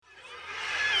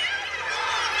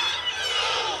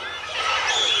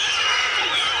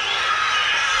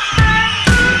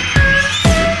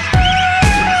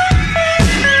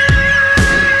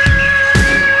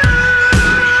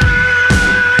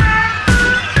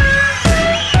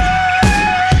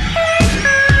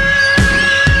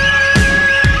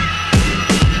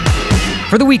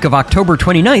For the week of October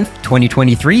 29th,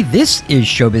 2023, this is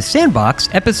Showbiz Sandbox,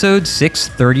 episode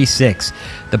 636,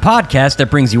 the podcast that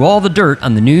brings you all the dirt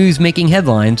on the news-making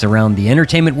headlines around the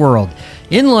entertainment world.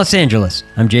 In Los Angeles,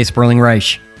 I'm Jay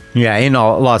Sperling-Reich. Yeah, in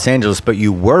Los Angeles, but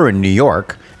you were in New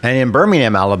York, and in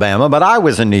Birmingham, Alabama, but I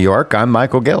was in New York. I'm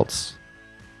Michael Giltz.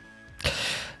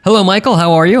 Hello, Michael.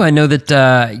 How are you? I know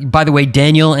that, by the way,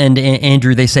 Daniel and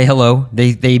Andrew, they say hello.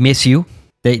 They miss you.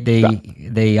 They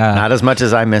Not as much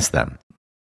as I miss them.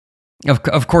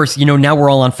 Of course, you know, now we're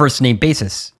all on first name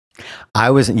basis.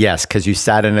 Yes, because you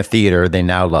sat in a theater, they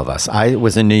now love us. I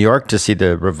was in New York to see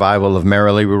the revival of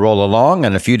Merrily We Roll Along,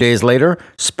 and a few days later,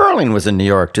 Sperling was in New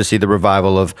York to see the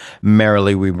revival of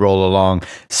Merrily We Roll Along.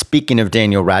 Speaking of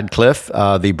Daniel Radcliffe,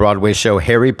 the Broadway show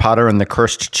Harry Potter and the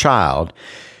Cursed Child,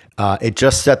 it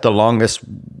just set the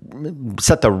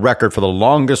record for the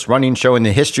longest running show in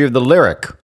the history of the Lyric,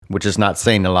 which is not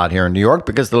saying a lot here in New York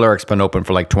because the Lyric's been open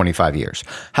for like 25 years.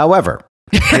 However,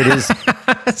 it is,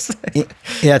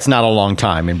 it's not a long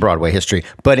time in Broadway history,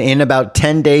 but in about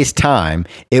 10 days' time,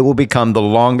 it will become the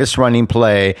longest running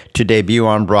play to debut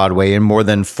on Broadway in more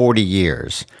than 40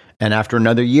 years. And after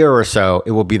another year or so,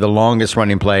 it will be the longest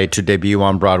running play to debut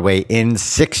on Broadway in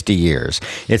 60 years.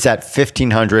 It's at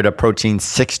 1,500, approaching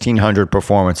 1,600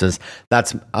 performances.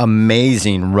 That's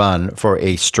amazing run for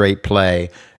a straight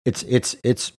play. It's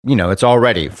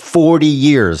already 40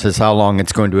 years is how long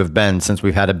it's going to have been since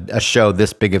we've had a show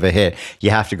this big of a hit.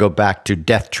 You have to go back to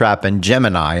Death Trap and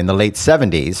Gemini in the late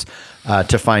 70s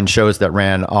to find shows that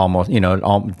ran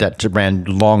that ran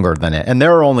longer than it. And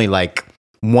they're only like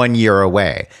 1 year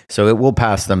away. So it will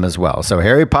pass them as well. So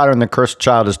Harry Potter and the Cursed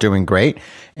Child is doing great.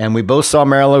 And we both saw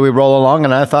Merrily We Roll Along,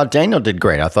 and I thought Daniel did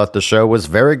great. I thought the show was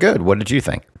very good. What did you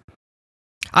think?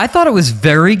 I thought it was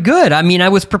very good. I mean, I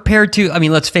was prepared to,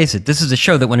 let's face it, this is a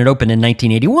show that when it opened in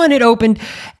 1981, it opened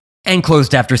and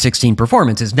closed after 16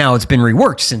 performances. Now it's been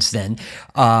reworked since then.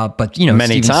 But,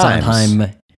 many times.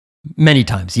 Sondheim, many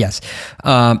times, yes.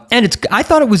 And I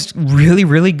thought it was really,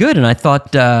 really good. And I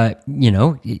thought,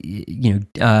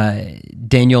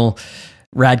 Daniel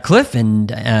Radcliffe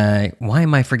and why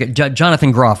am I forgetting?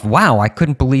 Jonathan Groff. Wow, I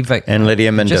couldn't believe it. And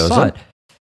Lydia Mendoza. Just saw it.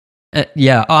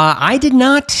 I did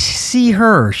not see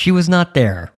her. She was not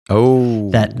there. Oh,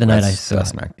 the night I saw.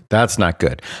 That's not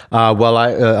good. Well,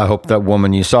 I hope that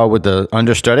woman you saw with the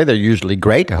understudy, they're usually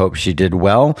great. I hope she did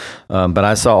well. But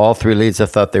I saw all three leads. I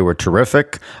thought they were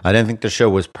terrific. I didn't think the show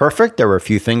was perfect. There were a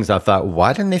few things I thought,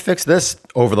 why didn't they fix this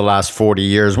over the last 40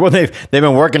 years? Well, they've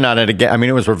been working on it again. I mean,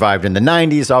 it was revived in the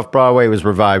 90s off Broadway. It was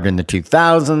revived in the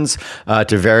 2000s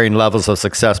to varying levels of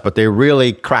success. But they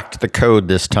really cracked the code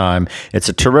this time. It's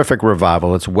a terrific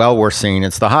revival. It's well worth seeing.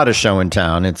 It's the hottest show in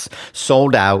town. It's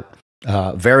sold out.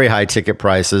 Very high ticket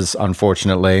prices,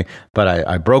 unfortunately, but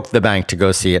I broke the bank to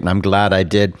go see it, and I'm glad I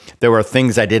did. There were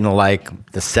things I didn't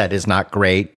like. The set is not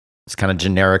great. It's kind of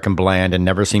generic and bland and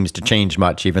never seems to change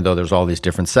much, even though there's all these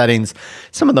different settings.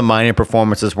 Some of the minor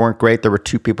performances weren't great. There were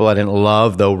two people I didn't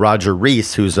love, though. Roger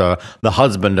Rees, who's the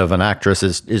husband of an actress,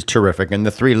 is terrific. And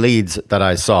the three leads that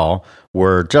I saw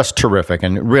were just terrific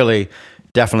and really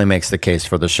definitely makes the case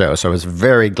for the show. So I was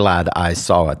very glad I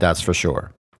saw it, that's for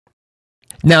sure.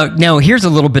 Now, here's a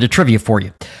little bit of trivia for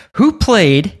you. Who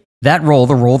played that role,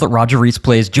 the role that Roger Rees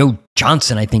plays? Joe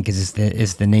Johnson, I think, is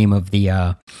the name of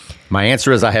the... My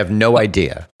answer is I have no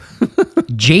idea.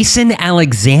 Jason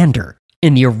Alexander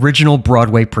in the original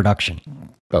Broadway production.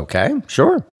 Okay,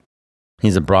 sure.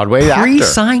 He's a Broadway actor.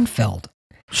 Pre-Seinfeld.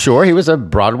 Sure, he was a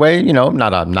Broadway,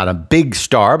 not a big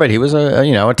star, but he was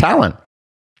a talent.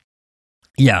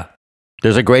 Yeah.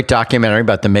 There's a great documentary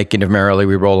about the making of Merrily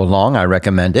We Roll Along. I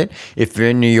recommend it. If you're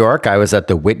in New York, I was at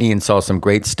the Whitney and saw some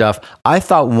great stuff. I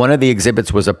thought one of the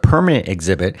exhibits was a permanent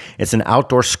exhibit. It's an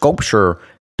outdoor sculpture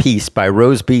piece by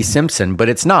Rose B. Simpson, but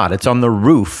it's not. It's on the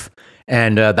roof,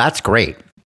 and that's great.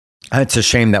 It's a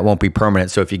shame that won't be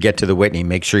permanent. So if you get to the Whitney,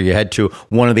 make sure you head to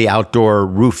one of the outdoor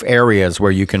roof areas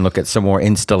where you can look at some more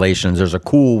installations. There's a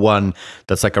cool one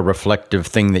that's like a reflective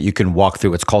thing that you can walk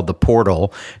through. It's called the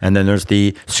Portal. And then there's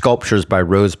the sculptures by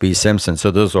Rose B. Simpson.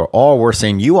 So those are all worth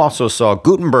seeing. You also saw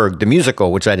Gutenberg, the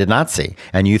musical, which I did not see.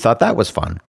 And you thought that was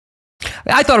fun.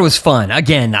 I thought it was fun.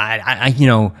 Again,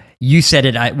 you said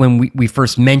it when we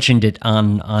first mentioned it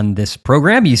on this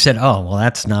program. You said, oh, well,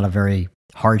 that's not a very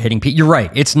hard-hitting piece. You're right.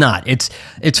 It's not. It's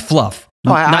fluff.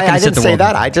 No, I didn't say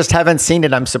that. I just haven't seen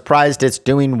it. I'm surprised it's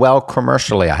doing well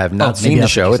commercially. I have not seen the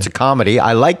show. It's a comedy.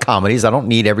 I like comedies. I don't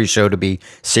need every show to be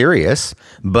serious,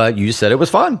 but you said it was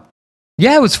fun.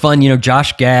 Yeah, it was fun.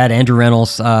 Josh Gad, Andrew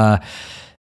Reynolds,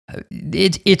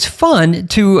 it's fun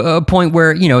to a point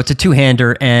where, it's a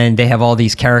two-hander and they have all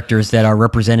these characters that are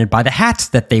represented by the hats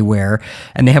that they wear,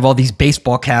 and they have all these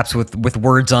baseball caps with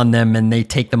words on them, and they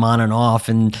take them on and off,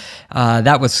 and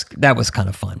that was kind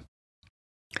of fun.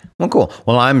 Well, cool.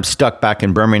 Well, I'm stuck back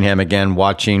in Birmingham again,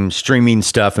 watching streaming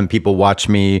stuff, and people watch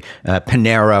me at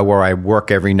Panera, where I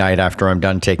work every night after I'm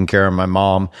done taking care of my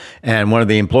mom. And one of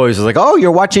the employees was like, "Oh,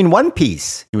 you're watching One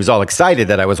Piece." He was all excited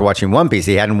that I was watching One Piece.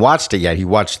 He hadn't watched it yet. He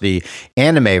watched the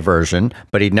anime version,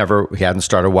 but he hadn't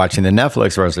started watching the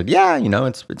Netflix version. I said, "Yeah,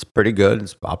 it's pretty good.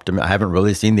 It's I haven't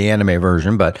really seen the anime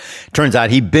version, but turns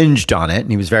out he binged on it,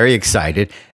 and he was very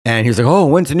excited." And he was like, "Oh,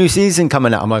 when's the new season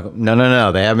coming out?" I'm like,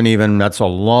 No. They haven't even, that's a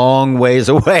long ways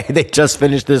away. They just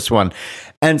finished this one.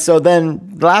 And so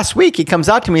then last week he comes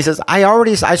out to me, he says,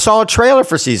 I saw a trailer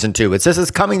for season 2. It says it's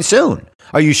coming soon.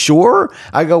 Are you sure?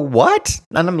 I go, what?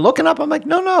 And I'm looking up. I'm like,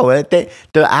 no.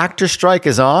 The actor strike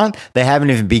is on. They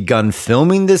haven't even begun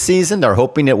filming this season. They're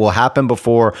hoping it will happen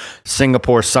before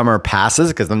Singapore summer passes,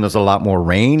 because then there's a lot more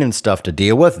rain and stuff to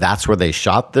deal with. That's where they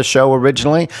shot the show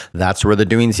originally. That's where they're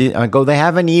doing season. I go, they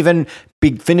haven't even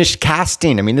finished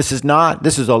casting. I mean, this is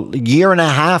a year and a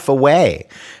half away.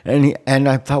 And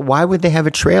I thought, why would they have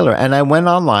a trailer? And I went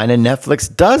online, and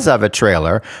Netflix does have a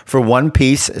trailer for One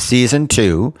Piece season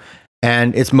 2.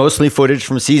 And it's mostly footage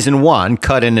from season 1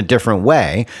 cut in a different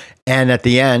way. And at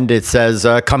the end, it says,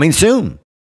 coming soon.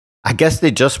 I guess they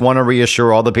just want to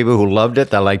reassure all the people who loved it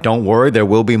that, like, don't worry, there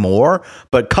will be more.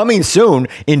 But coming soon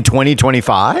in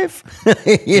 2025?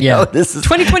 This is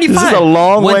 2025. This is a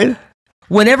long way.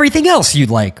 When everything else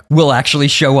you'd like will actually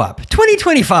show up.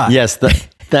 2025. Yes,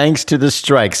 thanks to the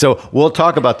strike. So we'll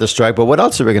talk about the strike, but what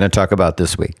else are we going to talk about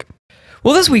this week?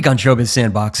 Well, this week on Showbiz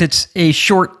Sandbox, it's a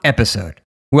short episode.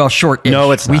 Well, short-ish.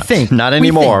 No, it's not. We think. Not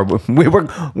anymore. We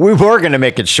were going to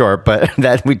make it short, but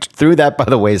we threw that by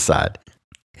the wayside.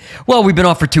 Well, we've been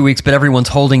off for 2 weeks, but everyone's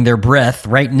holding their breath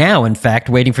right now, in fact,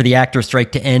 waiting for the actor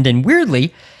strike to end. And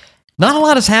weirdly, not a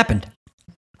lot has happened.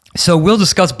 So we'll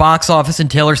discuss box office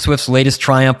and Taylor Swift's latest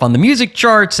triumph on the music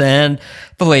charts and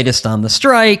the latest on the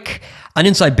strike. On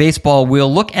Inside Baseball,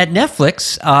 we'll look at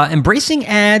Netflix embracing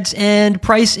ads and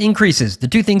price increases. The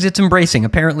two things it's embracing.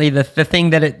 Apparently, the thing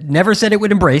that it never said it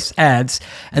would embrace, ads,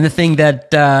 and the thing that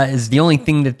is the only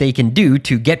thing that they can do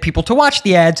to get people to watch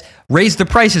the ads, raise the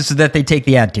prices so that they take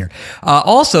the ad tier.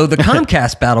 Also, the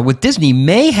Comcast battle with Disney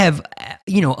may have,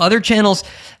 other channels,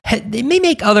 they may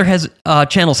make other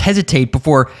channels hesitate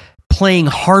before playing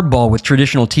hardball with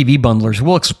traditional TV bundlers.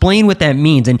 We'll explain what that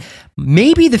means, and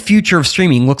maybe the future of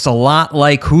streaming looks a lot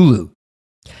like Hulu.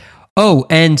 Oh,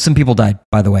 and some people died,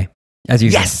 by the way, as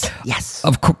usual. Yes.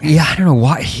 Of course. Yeah, I don't know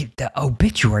why. The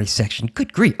obituary section.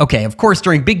 Good grief. Okay, of course,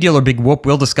 during Big Deal or Big Whoop,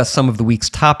 we'll discuss some of the week's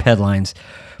top headlines.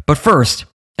 But first,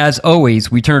 as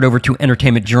always, we turn it over to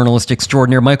entertainment journalist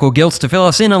extraordinaire Michael Giltz to fill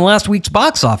us in on last week's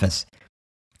box office.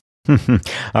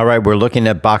 All right, we're looking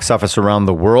at box office around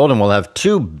the world, and we'll have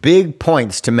 2 big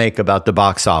points to make about the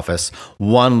box office.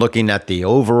 One, looking at the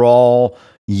overall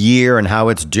year and how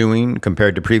it's doing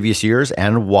compared to previous years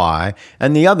and why.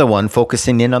 And the other one,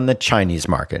 focusing in on the Chinese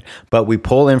market. But we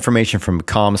pull information from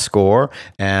ComScore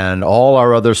and all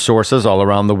our other sources all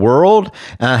around the world.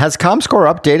 Has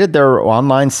ComScore updated their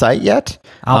online site yet?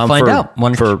 I'll find out.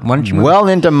 Well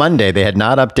into Monday, they had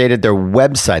not updated their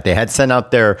website. They had sent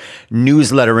out their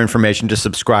newsletter information to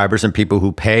subscribers and people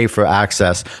who pay for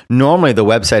access. Normally, the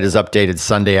website is updated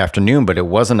Sunday afternoon, but it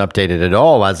wasn't updated at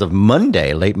all as of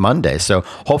Monday, late Monday. So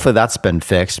hopefully that's been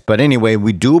fixed. But anyway,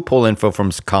 we do pull info from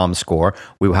ComScore.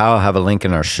 We will have a link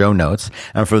in our show notes.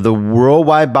 And for the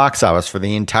worldwide box office for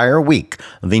the entire week,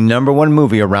 the number 1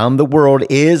 movie around the world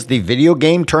is the video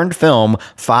game turned film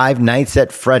Five Nights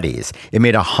at Freddy's. It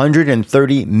made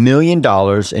 $130 million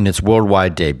in its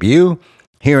worldwide debut.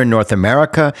 Here in North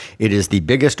America, it is the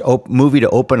biggest movie to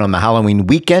open on the Halloween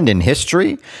weekend in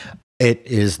history. It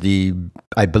is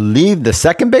I believe, the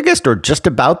second biggest or just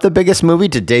about the biggest movie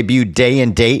to debut day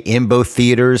and date in both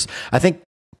theaters. I think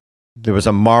there was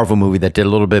a Marvel movie that did a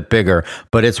little bit bigger,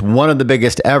 but it's one of the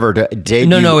biggest ever to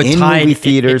debut in movie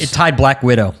theaters. It tied Black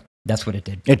Widow. That's what it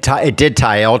did. It did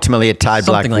tie. Ultimately, it tied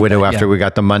Something Black Widow after we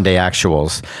got the Monday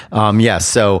actuals. Yes,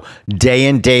 so day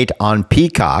and date on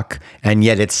Peacock, and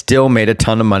yet it still made a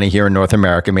ton of money here in North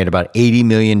America. It made about $80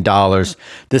 million.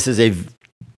 This is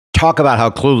talk about how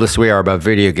clueless we are about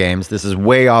video games. This is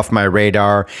way off my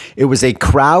radar. It was a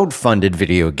crowd-funded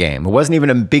video game. It wasn't even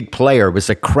a big player. It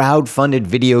was a crowd-funded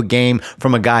video game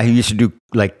from a guy who used to do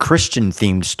like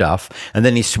Christian-themed stuff. And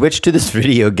then he switched to this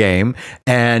video game,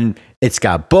 and it's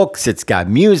got books, it's got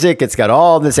music, it's got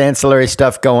all this ancillary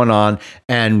stuff going on.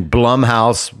 And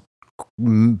Blumhouse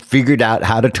figured out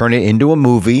how to turn it into a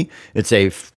movie. It's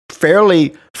a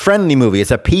fairly friendly movie.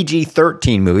 It's a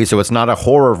PG-13 movie, so it's not a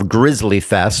horror grisly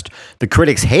fest. The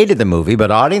critics hated the movie, but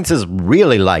audiences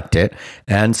really liked it.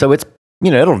 And so it's,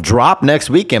 it'll drop next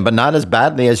weekend, but not as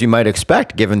badly as you might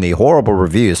expect given the horrible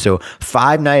reviews. So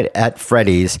Five Nights at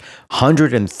Freddy's,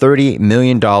 $130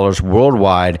 million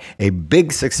worldwide, a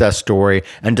big success story.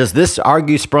 And does this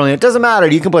argue spurling? It doesn't matter.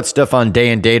 You can put stuff on day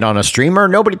and date on a streamer.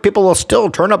 People will still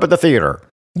turn up at the theater.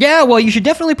 Yeah, well, you should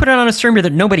definitely put it on a streamer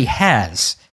that nobody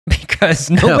has.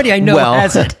 Because nobody I know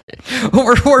has it.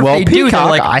 Or if they do, they're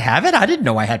like, I have it? I didn't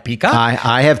know I had Peacock.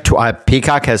 I have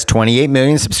Peacock has 28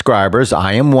 million subscribers.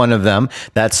 I am one of them.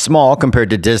 That's small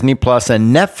compared to Disney Plus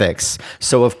and Netflix.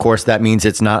 So, of course, that means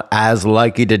it's not as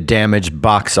likely to damage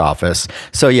box office.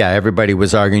 So, yeah, everybody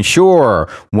was arguing, sure,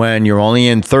 when you're only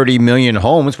in 30 million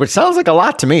homes, which sounds like a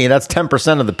lot to me. That's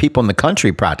 10% of the people in the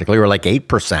country practically, or like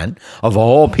 8% of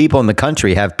all people in the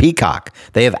country have Peacock.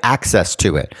 They have access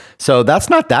to it. So that's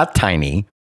not that tiny,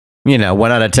 1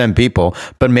 out of 10 people,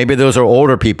 but maybe those are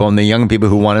older people and the young people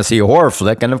who want to see a horror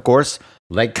flick. And of course,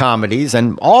 like comedies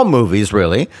and all movies,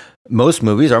 really, most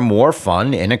movies are more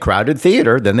fun in a crowded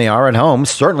theater than they are at home.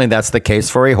 Certainly that's the case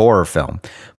for a horror film,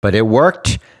 but it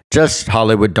worked. Just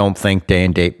Hollywood don't think day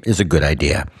and date is a good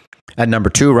idea. At number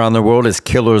 2 around the world is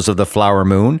Killers of the Flower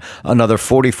Moon, another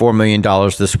 $44 million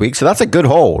this week. So that's a good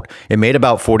hold. It made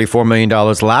about $44 million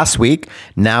last week.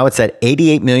 Now it's at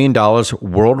 $88 million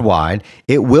worldwide.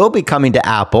 It will be coming to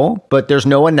Apple, but there's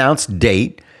no announced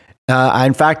date.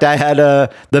 In fact, I had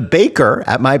the baker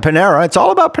at my Panera. It's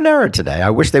all about Panera today. I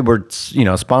wish they would,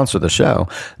 sponsor the show.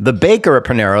 The baker at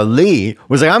Panera, Lee,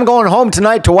 was like, I'm going home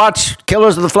tonight to watch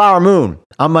Killers of the Flower Moon.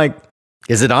 I'm like,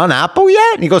 is it on Apple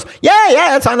yet? And he goes,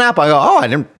 yeah, it's on Apple. I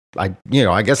go,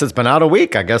 I guess it's been out a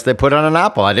week. I guess they put it on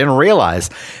Apple. I didn't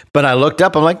realize. But I looked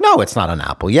up. I'm like, no, it's not on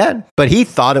Apple yet. But he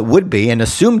thought it would be and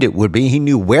assumed it would be. He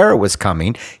knew where it was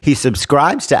coming. He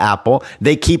subscribes to Apple.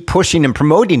 They keep pushing and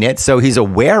promoting it, so he's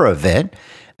aware of it.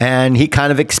 And he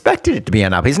kind of expected it to be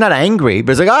on Apple. He's not angry,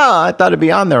 but he's like, I thought it'd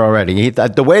be on there already.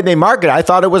 The way they market it, I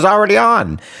thought it was already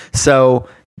on. So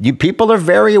you people are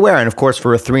very aware. And of course,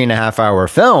 for a 3.5-hour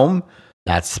film,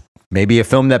 that's maybe a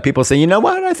film that people say, you know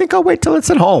what, I think I'll wait till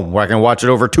it's at home where I can watch it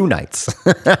over 2 nights.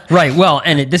 Right. Well,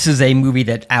 and this is a movie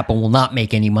that Apple will not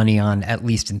make any money on, at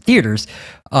least in theaters.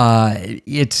 They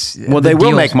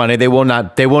will make money. They will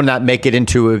not make it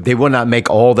into. They will not make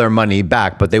all their money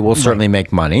back, but they will certainly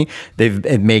make money. They've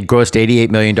made grossed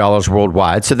 $88 million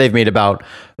worldwide, so they've made about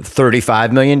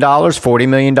 $35 million, $40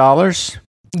 million.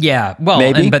 Yeah. Well,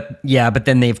 maybe. But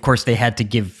then they had to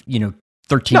give,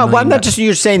 13 no, million. well, I'm not just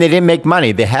you're saying they didn't make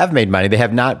money. They have made money. They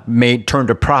have not turned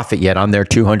a profit yet on their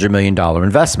 $200 million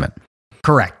investment.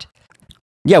 Correct.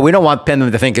 Yeah, we don't want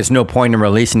them to think it's no point in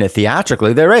releasing it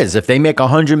theatrically. There is. If they make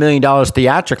 $100 million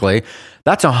theatrically,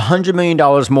 that's $100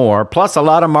 million more, plus a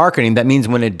lot of marketing. That means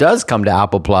when it does come to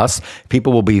Apple Plus,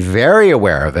 people will be very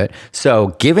aware of it.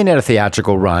 So giving it a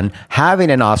theatrical run, having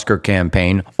an Oscar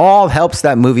campaign, all helps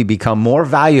that movie become more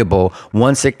valuable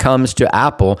once it comes to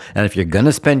Apple. And if you're going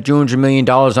to spend $200 million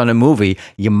on a movie,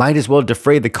 you might as well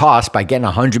defray the cost by getting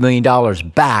 $100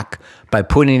 million back by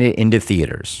putting it into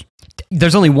theaters.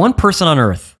 There's only one person on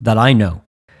earth that I know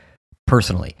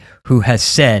personally who has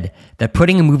said that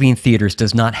putting a movie in theaters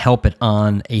does not help it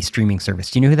on a streaming service.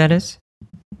 Do you know who that is?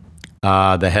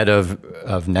 The head of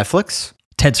Netflix?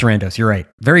 Ted Sarandos. You're right.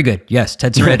 Very good. Yes,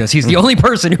 Ted Sarandos. He's the only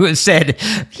person who has said,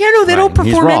 they don't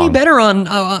perform any better on,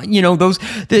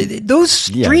 those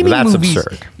streaming that's movies.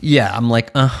 Absurd. Yeah, I'm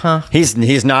like,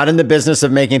 He's not in the business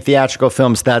of making theatrical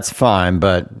films. That's fine,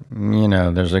 but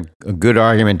there's a good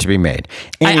argument to be made.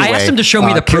 Anyway, I asked him to show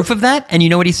me the proof of that, and you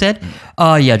know what he said?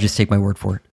 Yeah, just take my word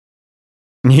for it.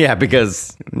 Yeah,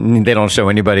 because they don't show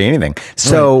anybody anything.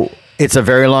 So It's a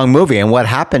very long movie, and what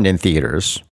happened in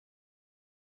theaters?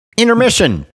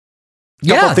 Intermission.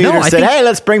 Couple theaters said, hey,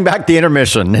 let's bring back the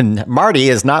intermission. And Marty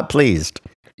is not pleased.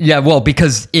 Yeah, well,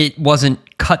 because it wasn't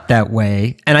cut that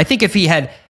way. And I think if he had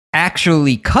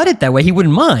actually cut it that way, he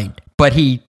wouldn't mind. But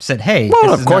he said, hey.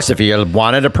 Well, of course, if he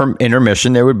wanted an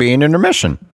intermission, there would be an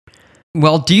intermission.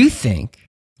 Well, do you think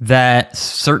that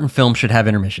certain films should have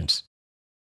intermissions?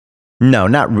 No,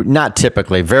 not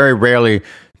typically. Very rarely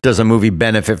does a movie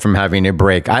benefit from having a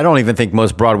break. I don't even think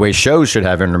most Broadway shows should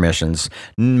have intermissions.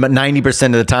 90%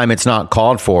 of the time, it's not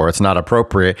called for. It's not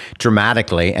appropriate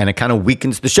dramatically, and it kind of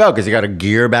weakens the show because you got to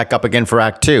gear back up again for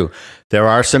Act 2. There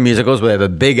are some musicals where they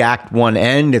have a big Act 1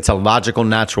 end. It's a logical,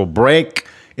 natural break.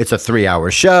 It's a 3-hour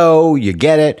show. You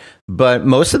get it. But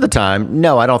most of the time,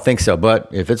 no, I don't think so. But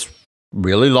if it's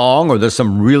really long or there's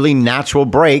some really natural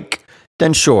break,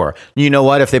 then sure. You know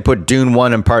what? If they put Dune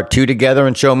 1 and Part 2 together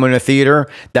and show them in a theater,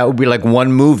 that would be like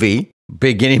one movie,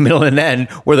 beginning, middle, and end,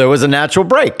 where there was a natural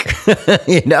break.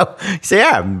 So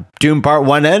yeah, Dune Part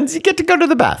 1 ends, you get to go to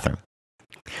the bathroom.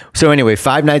 So anyway,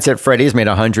 Five Nights at Freddy's made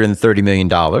 $130 million.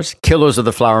 Killers of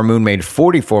the Flower Moon made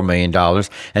 $44 million.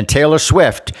 And Taylor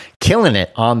Swift, killing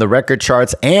it on the record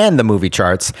charts and the movie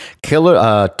charts.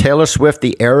 Taylor Swift,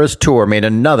 The Eras Tour, made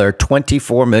another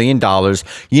 $24 million.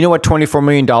 You know what $24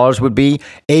 million would be?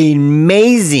 An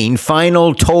amazing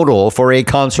final total for a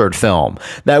concert film.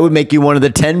 That would make you one of the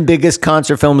 10 biggest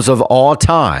concert films of all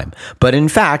time. But in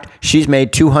fact, she's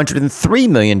made $203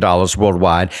 million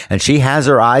worldwide, and she has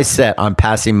her eyes set on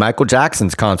passing Michael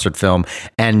Jackson's concert film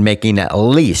and making at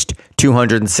least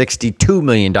 $262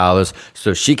 million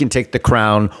so she can take the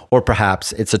crown, or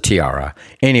perhaps it's a tiara.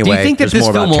 Anyway, do you think that this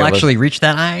film will actually reach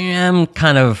that? I am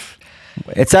kind of...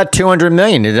 It's at $200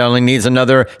 million. It only needs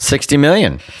another $60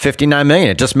 million, $59 million.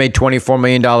 It just made $24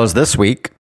 million this week.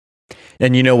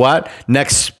 And you know what?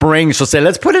 Next spring, she'll say,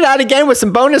 let's put it out again with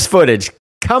some bonus footage.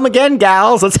 Come again,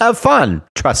 gals. Let's have fun.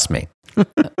 Trust me.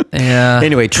 Yeah.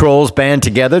 Anyway, Trolls Band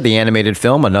Together, the animated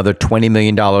film, another $20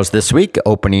 million this week,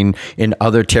 opening in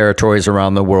other territories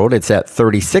around the world. It's at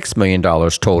 $36 million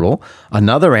total.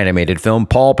 Another animated film,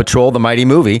 Paw Patrol, the Mighty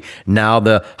Movie, now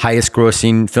the highest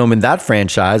grossing film in that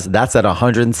franchise. That's at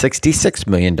 $166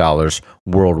 million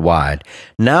worldwide.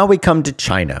 Now we come to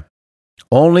China.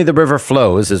 Only the River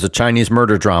Flows is a Chinese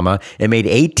murder drama. It made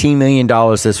 $18 million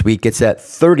this week. It's at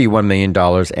 $31 million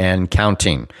and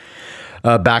counting.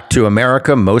 Back to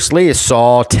America, mostly, is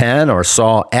Saw 10 or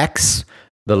Saw X,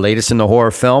 the latest in the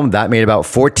horror film. That made about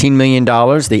 $14 million.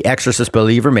 The Exorcist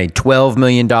Believer made $12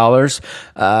 million.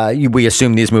 We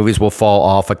assume these movies will fall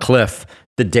off a cliff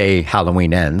the day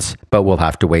Halloween ends, but we'll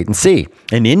have to wait and see.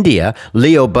 In India,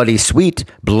 Leo Bloody Sweet,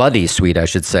 I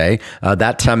should say,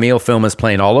 that Tamil film is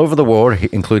playing all over the world,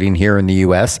 including here in the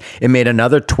U.S. It made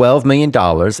another $12 million.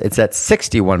 It's at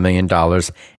 $61 million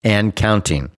and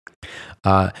counting.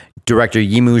 Director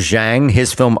Yimou Zhang,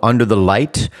 his film Under the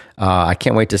Light, I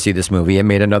can't wait to see this movie. It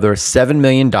made another $7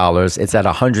 million. It's at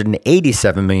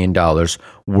 $187 million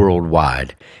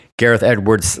worldwide. Gareth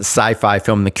Edwards' sci-fi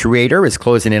film The Creator is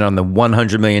closing in on the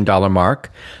 $100 million mark.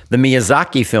 The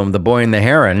Miyazaki film The Boy and the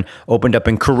Heron opened up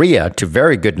in Korea to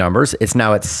very good numbers. It's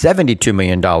now at $72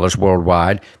 million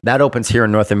worldwide. That opens here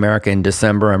in North America in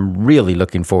December. I'm really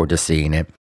looking forward to seeing it.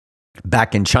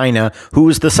 Back in China,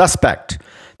 Who's the Suspect?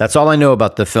 That's all I know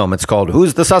about the film. It's called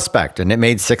Who's the Suspect? And it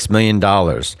made $6 million.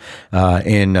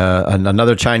 In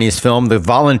another Chinese film, The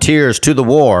Volunteers to the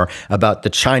War, about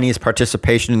the Chinese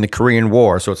participation in the Korean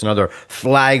War. So it's another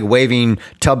flag-waving,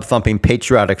 tub-thumping,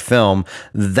 patriotic film.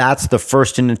 That's the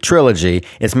first in the trilogy.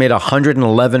 It's made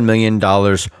 $111 million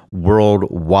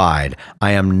worldwide.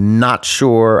 I am not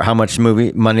sure how much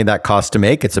money that costs to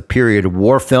make. It's a period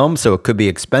war film, so it could be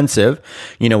expensive.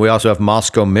 We also have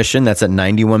Moscow Mission. That's at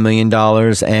 $91 million.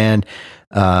 And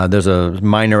there's a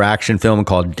minor action film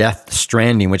called Death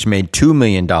Stranding, which made $2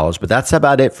 million. But that's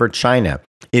about it for China.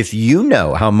 If you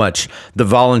know how much The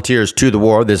Volunteers to the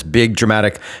War, this big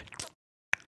dramatic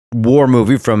war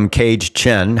movie from Cage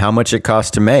Chen, how much it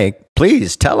costs to make,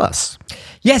 please tell us.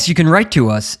 Yes, you can write to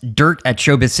us.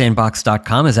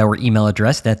 dirt@showbizsandbox.com is our email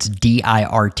address. That's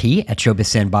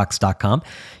dirt@showbizsandbox.com.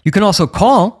 You can also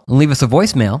call and leave us a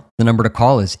voicemail. The number to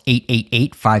call is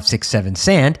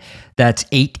 888-567-SAND. That's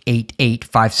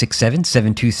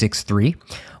 888-567-7263.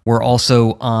 We're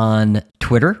also on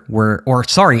Twitter.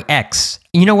 X.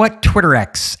 You know what? Twitter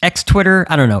X. Twitter.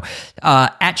 I don't know.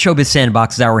 At Showbiz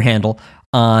Sandbox is our handle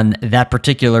on that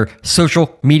particular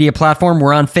social media platform.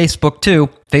 We're on Facebook too.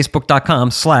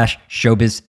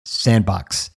 Facebook.com/Showbiz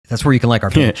Sandbox. That's where you can like our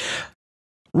page.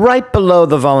 Right below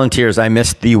The Volunteers, I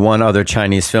missed the one other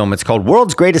Chinese film. It's called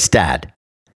World's Greatest Dad.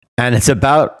 And it's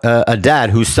about a dad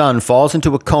whose son falls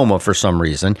into a coma for some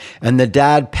reason. And the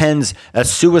dad pens a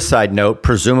suicide note,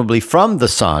 presumably from the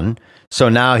son. So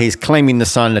now he's claiming the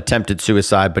son attempted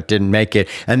suicide but didn't make it.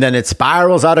 And then it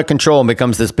spirals out of control and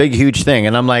becomes this big, huge thing.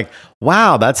 And I'm like,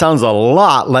 wow, that sounds a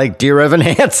lot like Dear Evan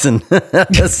Hansen.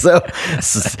 So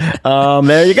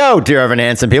there you go, Dear Evan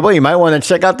Hansen people. You might want to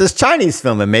check out this Chinese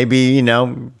film and maybe,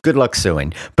 good luck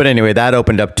suing. But anyway, that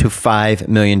opened up to $5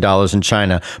 million in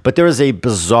China. But there is a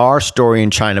bizarre story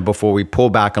in China before we pull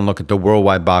back and look at the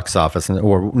worldwide box office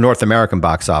or North American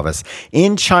box office.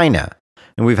 In China,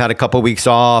 and we've had a couple weeks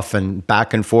off and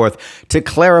back and forth. To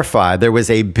clarify, there was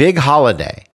a big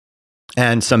holiday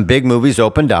and some big movies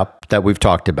opened up that we've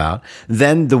talked about.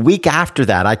 Then the week after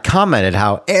that, I commented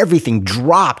how everything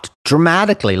dropped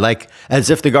dramatically, like as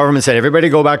if the government said, everybody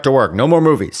go back to work, no more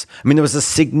movies. I mean, there was a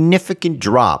significant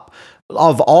drop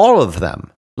of all of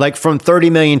them. Like from 30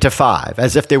 million to 5,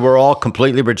 as if they were all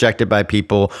completely rejected by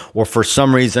people, or for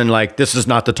some reason, like, this is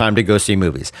not the time to go see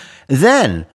movies.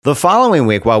 Then the following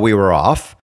week, while we were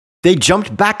off, they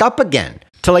jumped back up again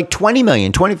to like 20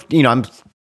 million, I'm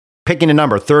picking a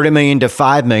number, 30 million to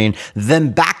 5 million,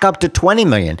 then back up to 20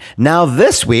 million. Now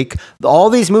this week, all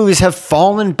these movies have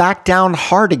fallen back down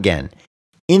hard again.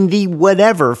 In the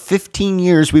 15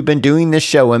 years we've been doing this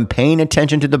show and paying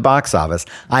attention to the box office,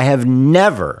 I have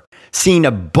never seen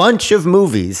a bunch of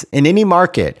movies in any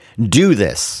market do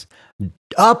this.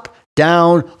 Up,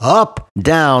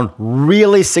 down,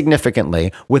 really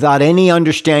significantly without any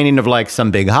understanding of like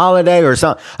some big holiday or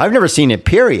something. I've never seen it,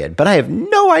 period, but I have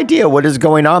no idea what is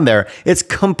going on there. It's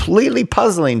completely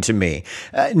puzzling to me.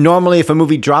 Normally, if a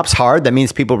movie drops hard, that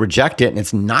means people reject it and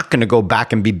it's not going to go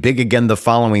back and be big again the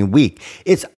following week.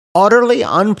 It's utterly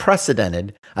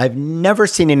unprecedented. I've never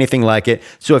seen anything like it.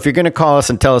 So if you're going to call us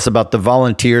and tell us about the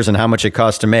volunteers and how much it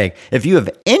costs to make, if you have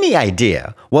any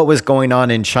idea what was going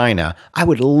on in China, I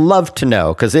would love to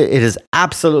know, because it has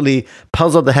absolutely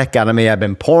puzzled the heck out of me. I've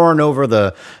been poring over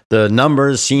the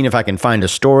numbers, seeing if I can find a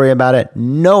story about it.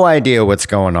 No idea what's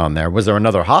going on there. Was there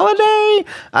another holiday?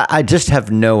 I just have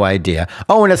no idea.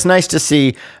 Oh, and it's nice to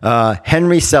see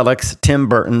Henry Selick's Tim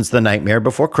Burton's The Nightmare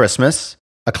Before Christmas,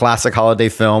 a classic holiday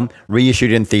film,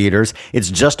 reissued in theaters. It's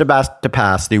just about to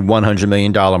pass the $100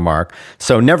 million mark.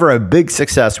 So never a big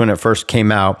success when it first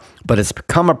came out, but it's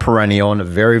become a perennial and a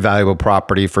very valuable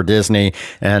property for Disney.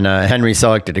 And Henry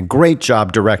Selick did a great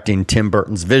job directing Tim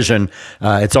Burton's vision.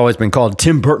 It's always been called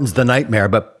Tim Burton's The Nightmare,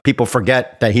 but people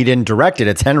forget that he didn't direct it.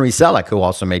 It's Henry Selick, who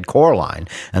also made Coraline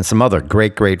and some other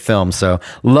great films. So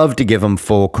love to give him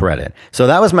full credit. So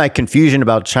that was my confusion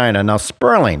about China. Now,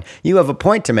 Sperling, you have a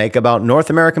point to make about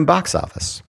North American box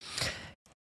office.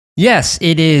 Yes,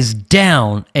 it is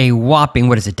down a whopping,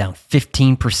 what is it, down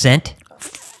 15%?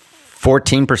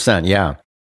 14%, yeah.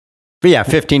 But yeah,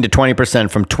 15 to 20%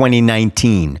 from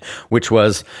 2019, which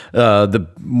was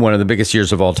one of the biggest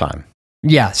years of all time.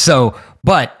 Yeah. So,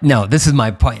 but no, this is my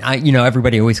point.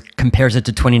 Everybody always compares it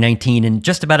to 2019, and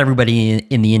just about everybody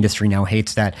in the industry now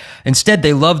hates that. Instead,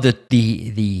 they love the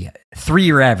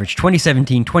 3-year average,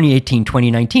 2017, 2018,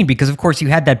 2019, because of course you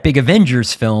had that big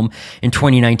Avengers film in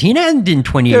 2019 and in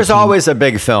 2018. There's always a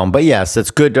big film, but yes, it's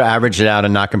good to average it out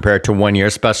and not compare it to 1 year,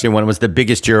 especially when it was the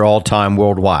biggest year all time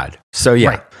worldwide. So yeah.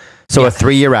 Right. So a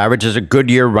 3-year average is a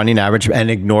good year running average, and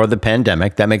ignore the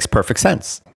pandemic. That makes perfect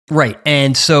sense. Right.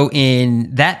 And so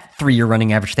in that 3-year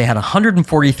running average, they had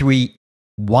 143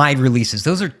 wide releases.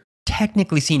 Those are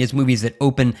technically seen as movies that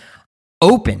open,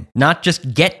 not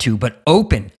just get to, but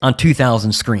open on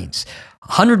 2,000 screens.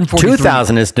 143.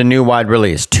 2,000 is the new wide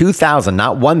release. 2,000,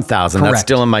 not 1,000. Correct. That's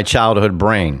still in my childhood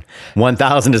brain.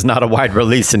 1,000 is not a wide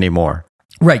release anymore.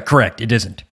 Right. Correct. It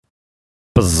isn't.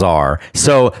 Bizarre.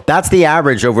 So that's the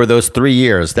average over those 3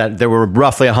 years, that there were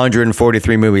roughly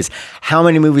 143 movies. How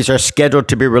many movies are scheduled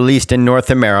to be released in North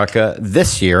America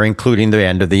this year, including the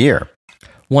end of the year?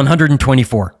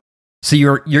 124. So you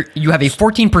have a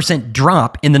 14%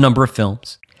 drop in the number of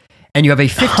films, and you have a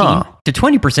 15 to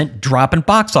 20% drop in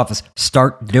box office.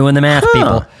 Start doing the math,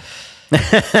 people.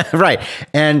 Right.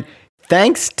 And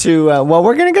thanks to,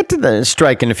 we're going to get to the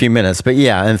strike in a few minutes, but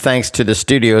yeah, and thanks to the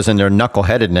studios and their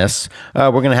knuckleheadedness,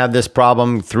 we're going to have this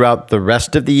problem throughout the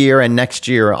rest of the year and next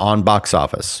year on box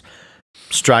office.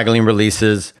 Straggling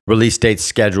releases, release dates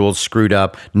scheduled, screwed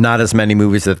up, not as many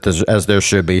movies as there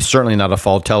should be, certainly not a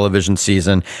fall television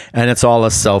season, and it's all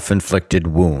a self-inflicted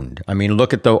wound. I mean,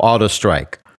 look at the auto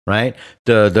strike, right?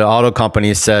 The auto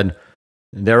companies said,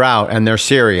 they're out and they're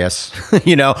serious.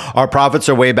 Our profits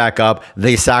are way back up.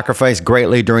 They sacrificed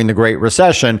greatly during the Great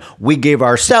Recession. We gave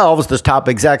ourselves, the top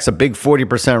execs, a big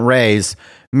 40% raise.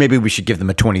 Maybe we should give them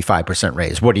a 25%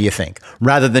 raise. What do you think?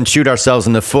 Rather than shoot ourselves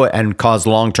in the foot and cause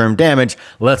long-term damage,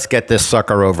 let's get this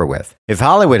sucker over with. If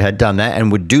Hollywood had done that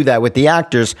and would do that with the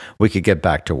actors, we could get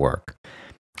back to work.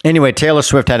 Anyway, Taylor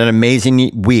Swift had an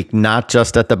amazing week, not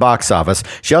just at the box office.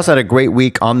 She also had a great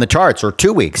week on the charts, or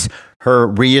 2 weeks. Her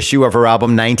reissue of her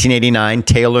album 1989,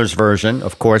 Taylor's Version,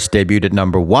 of course, debuted at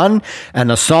number 1,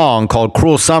 and a song called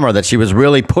Cruel Summer that she was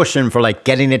really pushing for, like,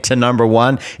 getting it to number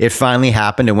 1. It finally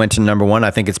happened. It went to number 1. I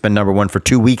think it's been number 1 for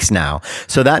 2 weeks now.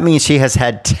 So that means she has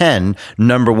had 10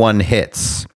 number 1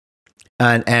 hits.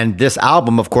 And this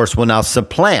album, of course, will now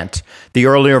supplant the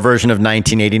earlier version of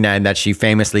 1989 that she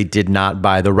famously did not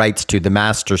buy the rights to, the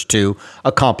masters to,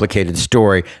 A Complicated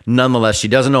Story. Nonetheless, she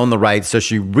doesn't own the rights, so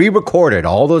she re-recorded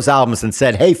all those albums and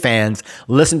said, hey, fans,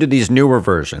 listen to these newer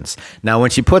versions. Now, when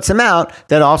she puts them out,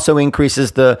 that also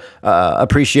increases the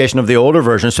appreciation of the older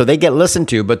versions, so they get listened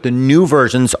to, but the new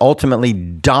versions ultimately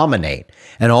dominate.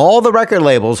 And all the record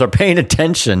labels are paying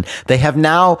attention. They have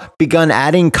now begun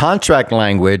adding contract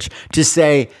language to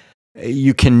say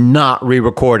you cannot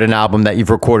re-record an album that you've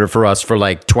recorded for us for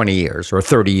like 20 years or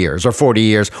 30 years or 40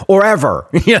 years or ever.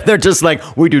 Yeah, they're just like,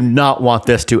 we do not want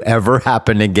this to ever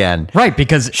happen again. Right,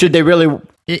 because should they really...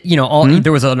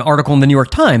 there was an article in the New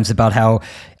York Times about how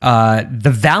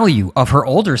the value of her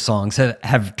older songs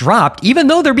have dropped, even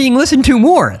though they're being listened to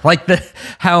more. Like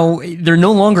how they're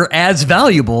no longer as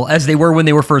valuable as they were when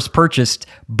they were first purchased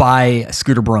by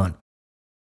Scooter Braun.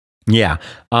 Yeah,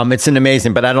 it's an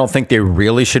amazing, but I don't think they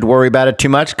really should worry about it too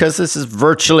much because this is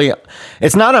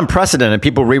it's not unprecedented.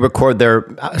 People re-record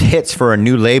their hits for a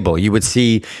new label. You would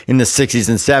see in the 60s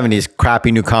and 70s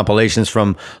crappy new compilations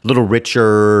from Little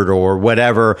Richard or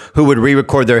whatever, who would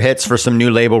re-record their hits for some new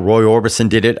label. Roy Orbison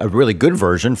did it, a really good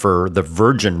version for the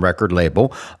Virgin record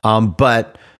label,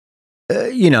 but...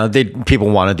 people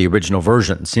wanted the original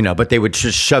versions, but they would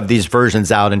just shove these versions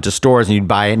out into stores and you'd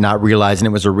buy it not realizing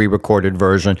it was a re-recorded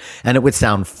version and it would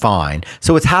sound fine.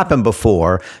 So it's happened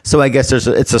before. So I guess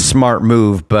it's a smart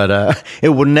move, but it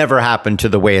will never happen to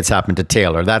the way it's happened to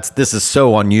Taylor. This is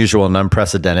so unusual and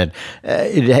unprecedented.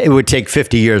 It would take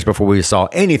 50 years before we saw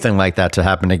anything like that to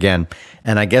happen again.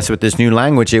 And I guess with this new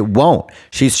language, it won't.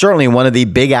 She's certainly one of the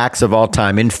big acts of all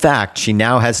time. In fact, she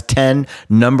now has 10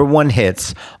 number one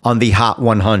hits on the Hot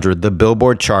 100, the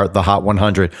Billboard chart, the Hot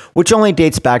 100, which only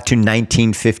dates back to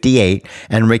 1958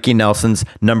 and Ricky Nelson's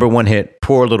number one hit,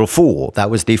 Poor Little Fool. That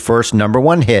was the first number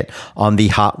one hit on the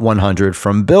Hot 100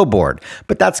 from Billboard.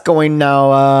 But that's going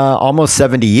now almost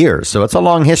 70 years, so it's a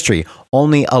long history.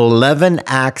 Only 11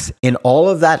 acts in all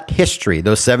of that history,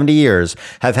 those 70 years,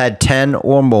 have had 10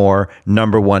 or more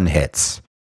number one hits.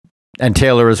 And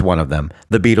Taylor is one of them.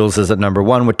 The Beatles is at number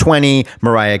one with 20,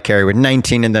 Mariah Carey with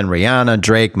 19, and then Rihanna,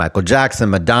 Drake, Michael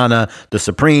Jackson, Madonna, The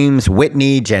Supremes,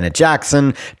 Whitney, Janet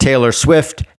Jackson, Taylor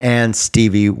Swift, and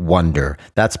Stevie Wonder.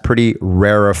 That's pretty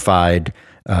rarefied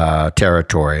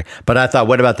territory. But I thought,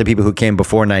 what about the people who came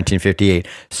before 1958?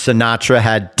 Sinatra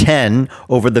had 10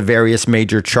 over the various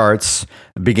major charts,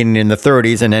 beginning in the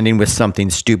 30s and ending with Something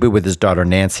Stupid with his daughter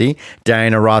Nancy.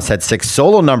 Diana Ross had 6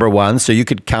 solo number ones, so you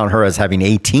could count her as having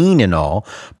 18 in all.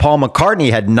 Paul McCartney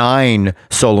had 9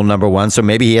 solo number ones, so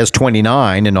maybe he has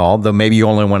 29 in all, though maybe you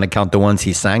only want to count the ones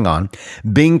he sang on.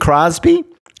 Bing Crosby,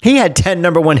 he had 10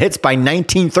 number one hits by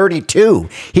 1932.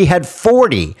 He had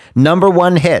 40 number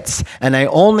one hits, and I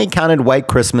only counted White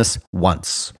Christmas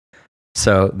once.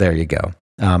 So there you go.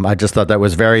 I just thought that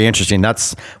was very interesting.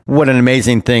 That's what an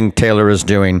amazing thing Taylor is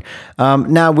doing.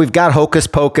 Now, we've got Hocus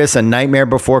Pocus and Nightmare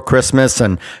Before Christmas,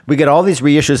 and we get all these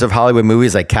reissues of Hollywood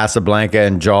movies like Casablanca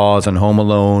and Jaws and Home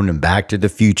Alone and Back to the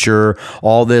Future,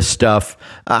 all this stuff.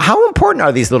 How important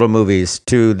are these little movies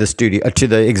to the studio, to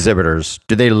the exhibitors?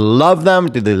 Do they love them?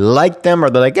 Do they like them? Or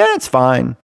they're like, it's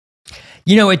fine?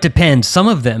 It depends. Some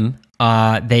of them,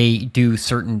 they do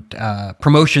certain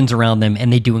promotions around them,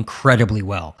 and they do incredibly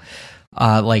well.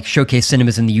 Like Showcase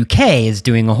Cinemas in the UK is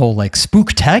doing a whole like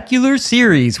spooktacular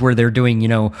series where they're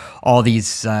doing, all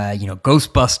these,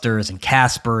 Ghostbusters and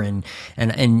Casper and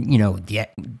the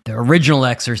original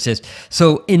Exorcist.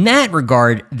 So in that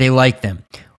regard, they like them.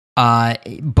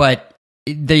 But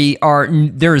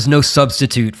there is no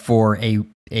substitute for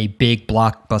a big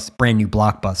brand new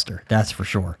blockbuster. That's for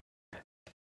sure.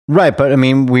 Right. But I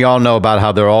mean, we all know about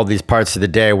how there are all these parts of the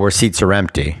day where seats are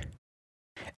empty.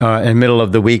 In the middle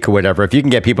of the week or whatever, if you can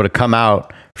get people to come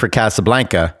out for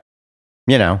Casablanca,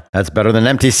 that's better than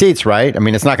empty seats, right? I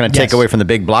mean, it's not going to take away from the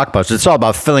big blockbusters. It's all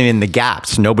about filling in the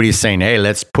gaps. Nobody's saying, hey,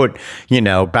 let's put,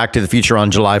 Back to the Future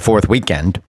on July 4th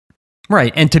weekend.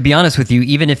 Right. And to be honest with you,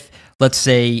 even if, let's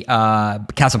say,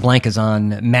 Casablanca's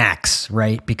on Max,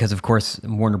 right? Because, of course,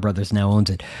 Warner Brothers now owns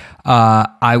it.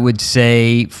 I would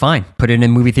say, fine, put it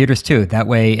in movie theaters too. That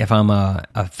way, if I'm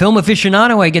a film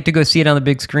aficionado, I get to go see it on the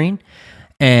big screen.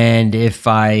 And if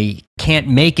I can't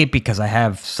make it because I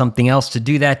have something else to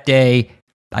do that day,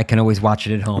 I can always watch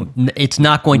it at home. It's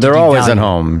not going to. They're always at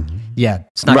home. Yeah,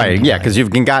 it's not right. Yeah, because you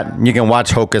can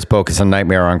watch Hocus Pocus and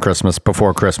Nightmare on Christmas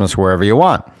before Christmas wherever you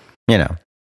want.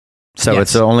 So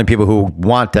it's the only people who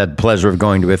want that pleasure of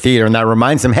going to a theater, and that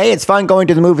reminds them, hey, it's fun going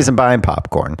to the movies and buying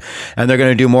popcorn. And they're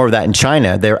going to do more of that in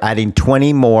China. They're adding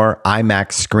 20 more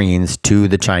IMAX screens to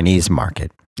the Chinese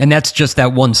market, and that's just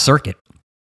that one circuit.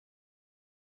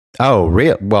 Oh,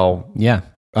 real? Well, Yeah.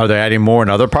 are they adding more in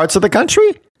other parts of the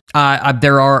country?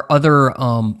 There are other,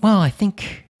 I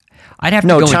think I'd have to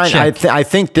go China. and check. I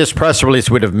think this press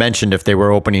release would have mentioned if they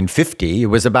were opening 50. It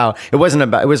was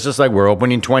just like we're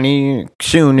opening 20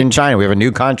 soon in China. We have a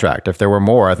new contract. If there were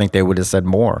more, I think they would have said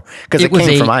more because it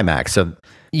came from IMAX. So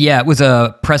yeah, it was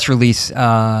a press release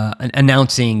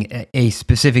announcing a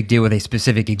specific deal with a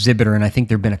specific exhibitor, and I think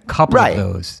there've been a couple of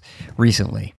those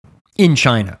recently in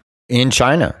China. In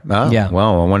China. Oh, yeah.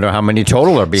 Well, I wonder how many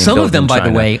total are being built in China. Some of them, by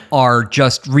the way, are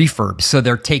just refurbs. So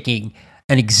they're taking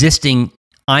an existing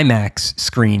IMAX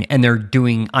screen and they're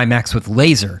doing IMAX with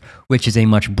laser, which is a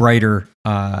much brighter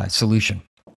solution.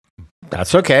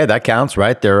 That's okay. That counts,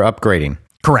 right? They're upgrading.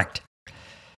 Correct.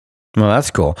 Well,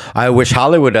 that's cool. I wish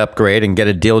Hollywood upgrade and get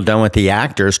a deal done with the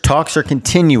actors. Talks are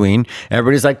continuing.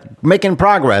 Everybody's like making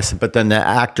progress, but then the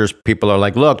actors, people are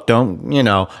like, look,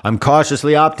 I'm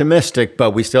cautiously optimistic,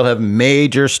 but we still have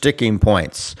major sticking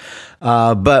points.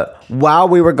 But while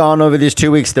we were gone over these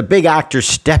 2 weeks, the big actors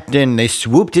stepped in. They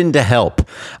swooped in to help.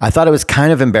 I thought it was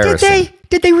kind of embarrassing.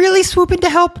 Did they really swoop in to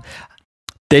help?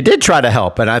 They did try to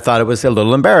help, and I thought it was a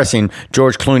little embarrassing.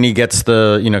 George Clooney gets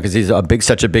because he's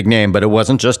such a big name, but it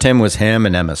wasn't just him. It was him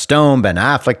and Emma Stone, Ben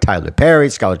Affleck, Tyler Perry,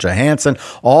 Scarlett Johansson.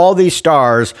 All these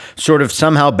stars sort of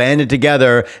somehow banded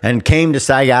together and came to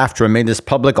SAG-AFTRA and made this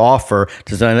public offer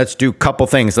to say, let's do a couple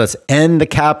things. Let's end the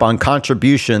cap on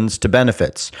contributions to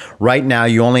benefits. Right now,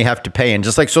 you only have to pay in,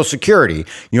 just like Social Security,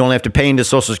 you only have to pay into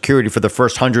Social Security for the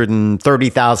first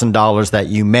 $130,000 that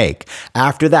you make.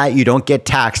 After that, you don't get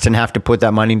taxed and have to put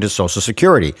that money into Social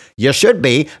Security. You should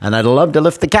be, and I'd love to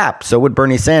lift the cap. So would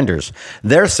Bernie Sanders.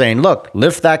 They're saying, look,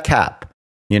 lift that cap.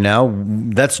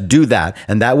 Let's do that.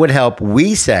 And that would help.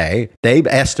 We say, they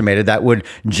estimated that would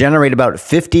generate about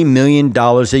 $50 million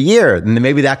a year. And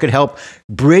maybe that could help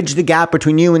bridge the gap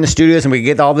between you and the studios and we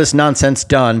get all this nonsense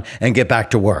done and get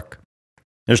back to work.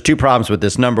 There's two problems with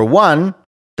this. Number one,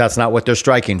 that's not what they're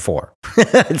striking for.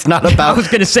 It's not about... I was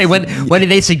going to say, when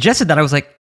they suggested that, I was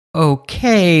like,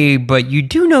 okay, but you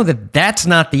do know that that's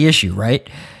not the issue, right?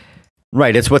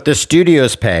 Right. It's what the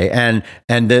studios pay, and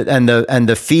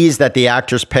the fees that the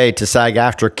actors pay to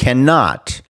SAG-AFTRA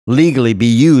cannot legally be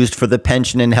used for the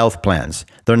pension and health plans.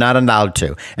 They're not allowed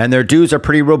to. And their dues are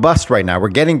pretty robust right now. We're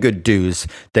getting good dues,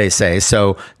 they say.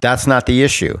 So that's not the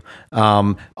issue.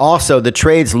 Also, the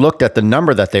trades looked at the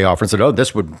number that they offered and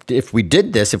said, if we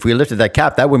lifted that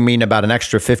cap, that would mean about an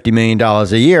extra $50 million a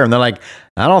year. And they're like,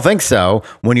 I don't think so.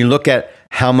 When you look at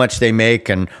how much they make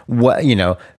and what,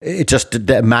 it just,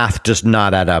 that math just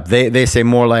not add up. They say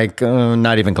more like,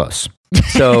 not even close.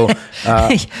 So,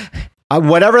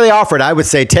 whatever they offered, I would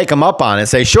say take them up on it.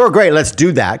 Say, sure, great, let's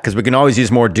do that because we can always use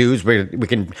more dues. We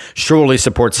can surely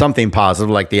support something positive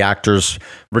like the actors'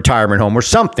 retirement home or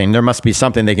something. There must be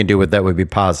something they can do with that would be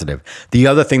positive. The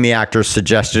other thing the actors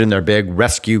suggested in their big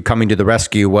coming to the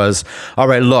rescue was, all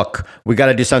right, look, we got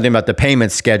to do something about the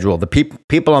payment schedule. The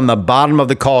people on the bottom of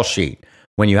the call sheet,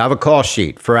 when you have a call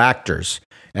sheet for actors,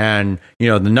 and,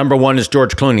 the number one is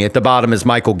George Clooney. At the bottom is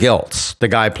Michael Giltz, the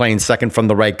guy playing second from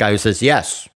the right guy who says,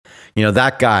 yes.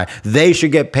 That guy, they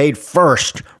should get paid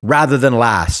first rather than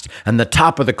last. And the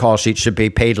top of the call sheet should be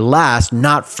paid last,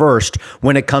 not first,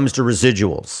 when it comes to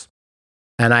residuals.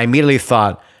 And I immediately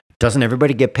thought, doesn't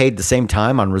everybody get paid the same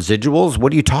time on residuals?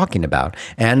 What are you talking about?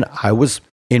 And I was,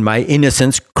 in my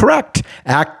innocence, correct.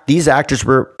 These actors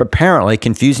were apparently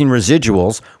confusing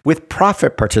residuals with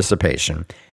profit participation.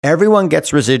 Everyone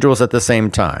gets residuals at the same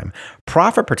time.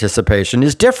 Profit participation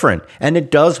is different, and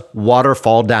it does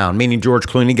waterfall down, meaning George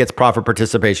Clooney gets profit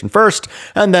participation first,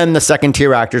 and then the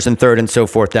second-tier actors and third and so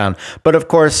forth down. But of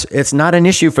course, it's not an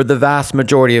issue for the vast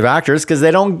majority of actors because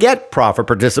they don't get profit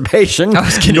participation,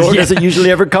 nor does it usually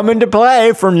ever come into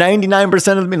play for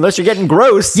 99% of them, unless you're getting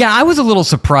gross. Yeah, I was a little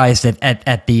surprised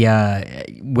at the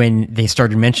when they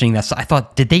started mentioning that. So I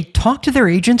thought, did they talk to their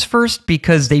agents first?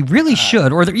 Because they really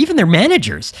should, or even their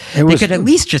managers. They could at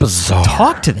least just bizarre.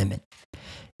 Talk to them.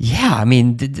 Yeah, I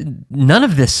mean, none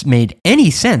of this made any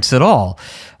sense at all.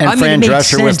 And Fran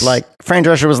Drescher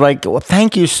was like, well,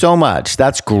 thank you so much.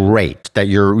 That's great that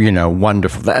you're,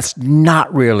 wonderful. That's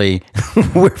not really,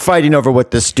 we're fighting over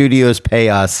what the studios pay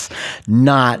us,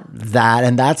 not that.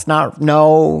 And that's not,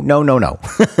 no.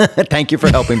 Thank you for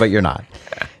helping, but you're not.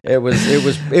 It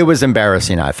was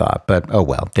embarrassing, I thought, but oh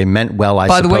well. They meant well,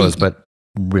 I suppose, but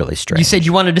really strange. You said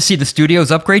you wanted to see the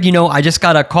studios upgrade. I just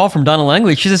got a call from Donna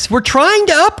Langley. She says, we're trying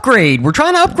to upgrade. We're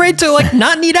trying to upgrade to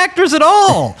not need actors at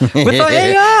all with the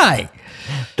AI.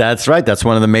 That's right. That's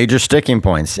one of the major sticking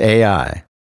points, AI.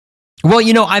 Well,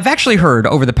 I've actually heard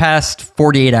over the past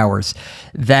 48 hours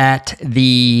that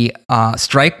the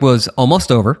strike was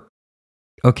almost over.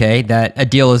 okay, that a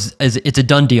deal is it's a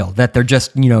done deal, that they're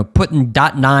just, putting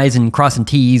dotting I's and crossing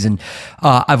T's. And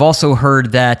I've also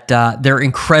heard that they're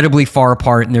incredibly far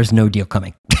apart and there's no deal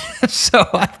coming. So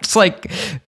it's like,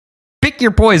 pick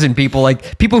your poison, people.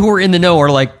 Like, people who are in the know are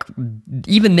like,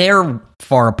 even they're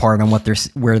far apart on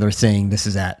where they're saying this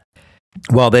is at.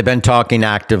 Well, they've been talking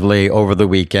actively over the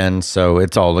weekend, so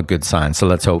it's all a good sign. So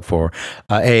let's hope for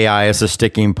AI as a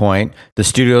sticking point. The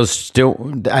studios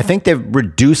still, I think they've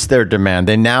reduced their demand.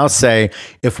 They now say,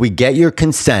 if we get your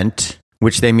consent,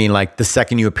 which they mean like the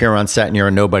second you appear on set and you're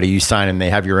a nobody, you sign and they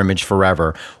have your image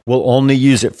forever, we'll only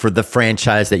use it for the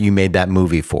franchise that you made that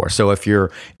movie for. So if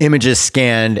your image is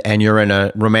scanned and you're in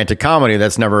a romantic comedy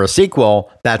that's never a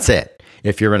sequel, that's it.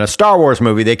 If you're in a Star Wars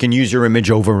movie, they can use your image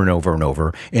over and over and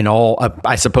over. In all,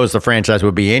 I suppose the franchise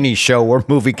would be any show or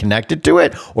movie connected to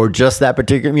it, or just that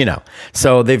particular,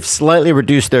 So they've slightly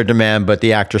reduced their demand, but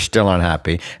the actor's still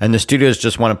unhappy. And the studios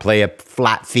just want to play a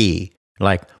flat fee.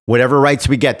 Like, whatever rights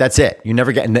we get, that's it. You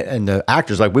never get, and the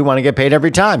actor's like, we want to get paid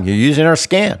every time. You're using our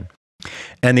scan.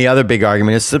 And the other big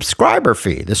argument is subscriber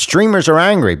fee. The streamers are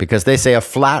angry because they say a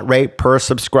flat rate per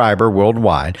subscriber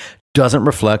worldwide doesn't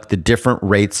reflect the different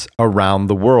rates around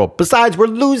the world. Besides, we're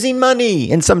losing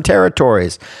money in some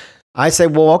territories. I say,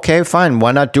 well, okay, fine.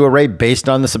 Why not do a rate based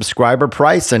on the subscriber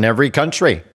price in every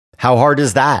country? How hard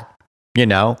is that?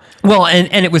 Well,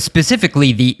 and it was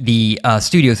specifically the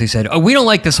studios who said, oh, we don't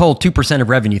like this whole 2% of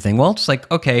revenue thing. Well, it's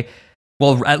like, okay,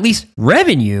 well, at least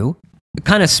revenue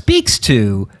kind of speaks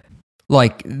to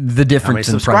like the difference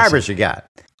in subscribers pricing. You got.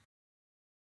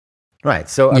 Right.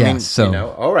 So,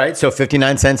 all right. So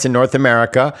 59 cents in North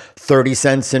America, 30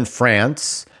 cents in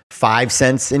France, 5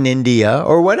 cents in India,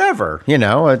 or whatever,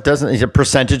 it's a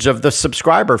percentage of the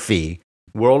subscriber fee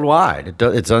worldwide.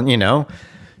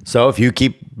 So if you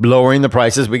keep lowering the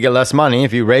prices, we get less money.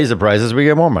 If you raise the prices, we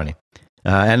get more money.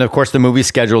 And of course, the movie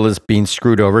schedule is being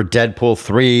screwed over. Deadpool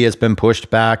 3 has been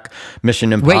pushed back.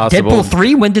 Mission Impossible. Wait, Deadpool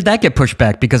 3? When did that get pushed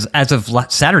back? Because as of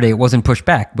Saturday, it wasn't pushed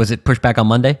back. Was it pushed back on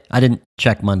Monday? I didn't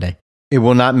check Monday. It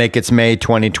will not make its May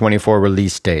 2024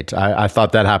 release date. I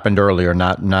thought that happened earlier,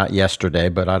 not yesterday,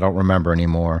 but I don't remember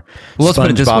anymore. Well, let's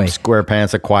put it this way.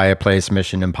 SquarePants, A Quiet Place,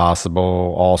 Mission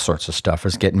Impossible, all sorts of stuff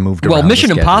is getting moved around. Well, Mission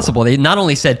Impossible, they not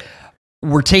only said,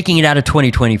 we're taking it out of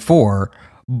 2024,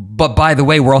 but by the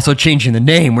way, we're also changing the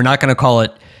name. We're not going to call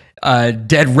it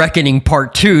Dead Reckoning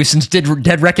Part 2, since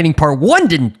Dead Reckoning Part 1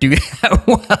 didn't do that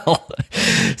well.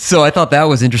 So I thought that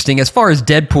was interesting. As far as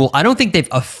Deadpool, I don't think they've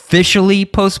officially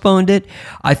postponed it.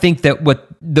 I think that what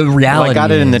the reality I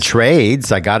got it in the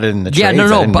trades. I didn't make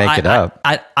it up.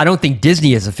 I don't think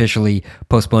Disney has officially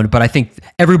postponed it, but I think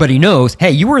everybody knows,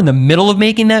 hey, you were in the middle of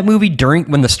making that movie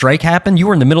when the strike happened. You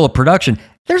were in the middle of production.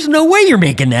 There's no way you're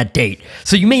making that date.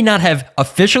 So you may not have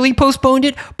officially postponed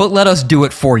it, but let us do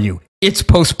it for you. It's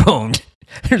postponed.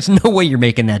 There's no way you're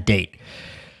making that date.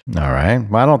 All right.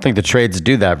 Well, I don't think the trades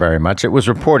do that very much. It was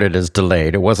reported as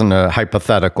delayed. It wasn't a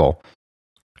hypothetical.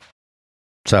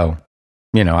 So,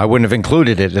 I wouldn't have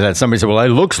included it. That somebody said, well, it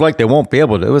looks like they won't be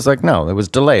able to. It was like, no, it was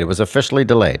delayed. It was officially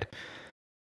delayed.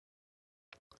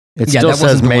 It still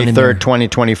says May 3rd,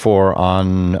 2024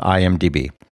 on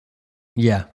IMDb.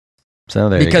 Yeah. So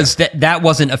there because that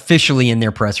wasn't officially in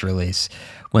their press release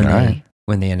when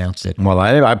they announced it. Well,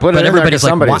 I put it in there because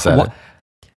somebody said it.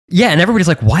 Yeah, and everybody's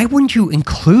like, why wouldn't you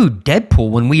include Deadpool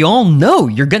when we all know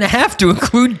you're going to have to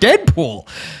include Deadpool?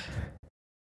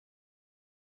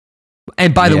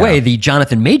 And by the way, the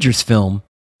Jonathan Majors film,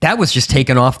 that was just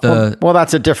taken off the... Well,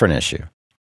 that's a different issue.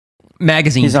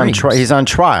 Magazine. He's on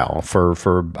trial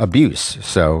for abuse,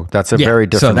 so that's a very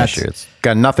different issue. It's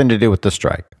got nothing to do with the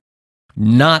strike.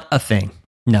 Not a thing.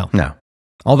 No. No.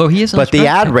 Although he is on But strike, the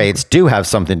ad rates do have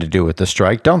something to do with the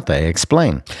strike, don't they?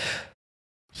 Explain.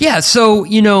 Yeah, so,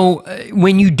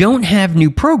 when you don't have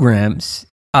new programs,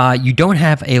 you don't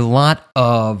have a lot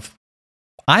of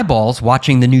eyeballs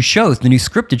watching the new shows, the new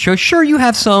scripted shows. Sure, you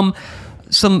have some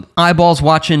eyeballs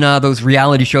watching those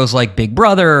reality shows like Big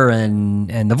Brother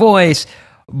and The Voice.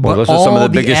 Well, those are some of the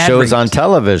biggest shows on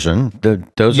television.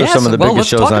 Those are some of the biggest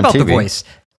shows on TV. Let's talk about The Voice.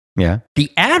 Yeah. The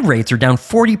ad rates are down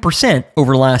 40%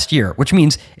 over last year, which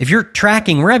means if you're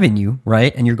tracking revenue,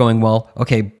 right, and you're going, well,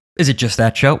 okay, is it just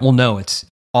that show? Well, no, it's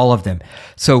all of them.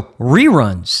 So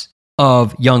reruns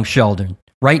of Young Sheldon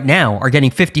right now are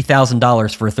getting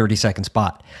 $50,000 for a 30-second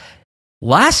spot.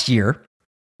 Last year,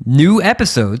 new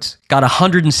episodes got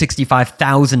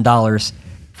 $165,000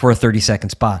 for a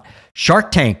 30-second spot.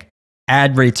 Shark Tank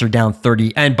ad rates are down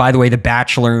 30%. And by the way, The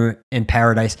Bachelor in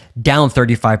Paradise, down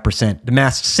 35%. The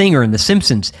Masked Singer and The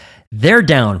Simpsons, they're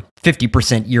down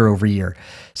 50% year over year.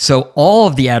 So all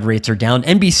of the ad rates are down.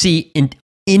 NBC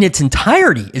in its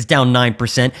entirety is down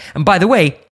 9%. And by the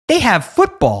way, they have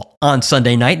football on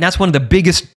Sunday night, and that's one of the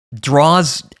biggest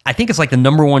draws. I think it's like the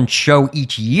number one show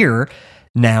each year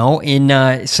now.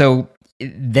 So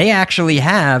they actually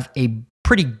have a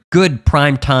pretty good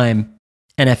primetime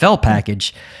NFL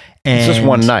package. And it's just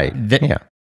one night.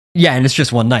 Yeah, and it's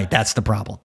just one night. That's the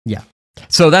problem. Yeah.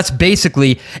 So that's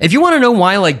basically, if you want to know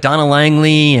why like Donna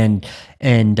Langley and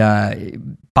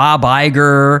Bob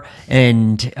Iger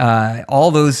and all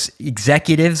those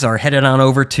executives are headed on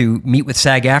over to meet with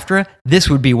SAG-AFTRA, this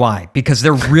would be why, because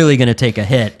they're really going to take a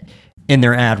hit in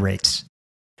their ad rates.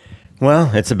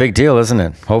 Well, it's a big deal, isn't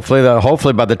it?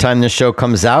 Hopefully by the time this show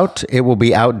comes out, it will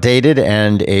be outdated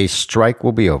and a strike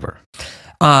will be over.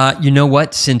 You know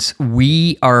what? Since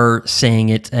we are saying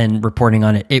it and reporting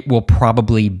on it, it will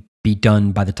probably be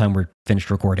done by the time we're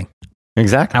finished recording.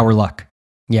 Exactly. Our luck.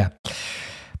 Yeah.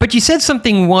 But you said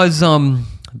something was, the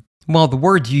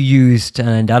words you used,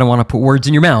 and I don't want to put words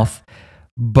in your mouth,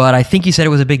 but I think you said it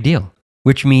was a big deal,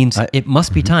 which means it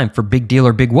must be time for Big Deal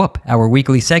or Big Whoop, our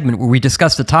weekly segment where we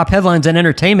discuss the top headlines in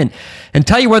entertainment and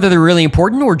tell you whether they're really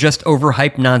important or just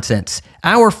overhyped nonsense.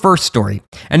 Our first story,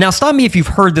 and now stop me if you've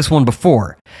heard this one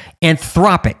before,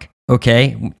 Anthropic.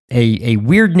 Okay, a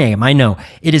weird name, I know.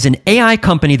 It is an AI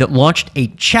company that launched a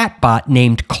chatbot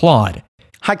named Claude.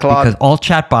 Hi, Claude. Because all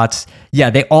chatbots,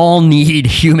 they all need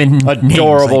human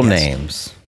adorable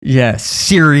names. Yeah,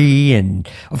 Siri, and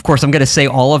of course, I'm going to say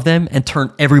all of them and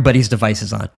turn everybody's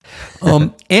devices on.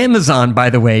 Amazon, by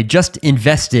the way, just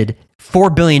invested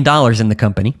 $4 billion in the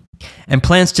company and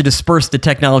plans to disperse the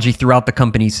technology throughout the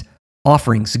company's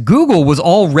offerings. Google was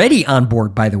already on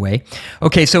board, by the way.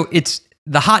 Okay, so it's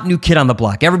the hot new kid on the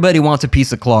block. Everybody wants a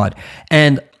piece of Claude.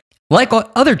 And like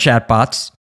other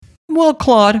chatbots,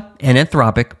 Claude and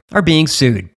Anthropic are being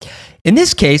sued. In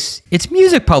this case, it's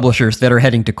music publishers that are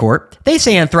heading to court. They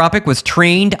say Anthropic was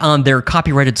trained on their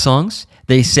copyrighted songs.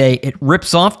 They say it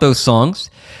rips off those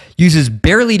songs, uses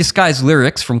barely disguised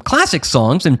lyrics from classic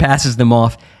songs and passes them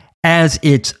off as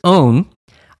its own.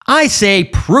 I say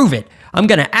prove it. I'm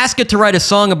going to ask it to write a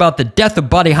song about the death of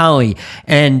Buddy Holly.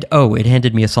 And, it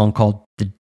handed me a song called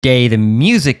The Day the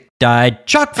Music Died,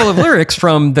 chock full of lyrics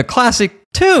from the classic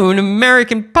tune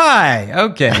American Pie.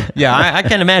 Okay, yeah, I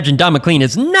can imagine Don McLean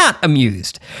is not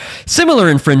amused. Similar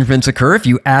infringements occur if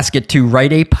you ask it to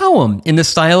write a poem in the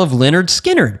style of Lynyrd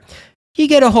Skynyrd. You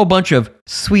get a whole bunch of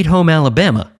Sweet Home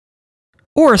Alabama.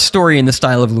 Or a story in the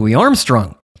style of Louis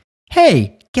Armstrong.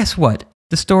 Hey, guess what?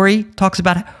 The story talks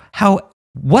about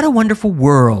what a wonderful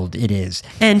world it is,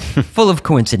 and full of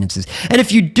coincidences. And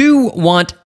if you do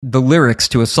want the lyrics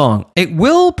to a song, it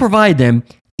will provide them,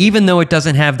 even though it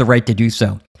doesn't have the right to do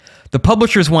so. The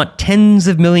publishers want tens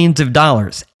of millions of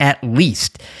dollars, at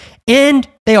least. And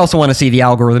they also want to see the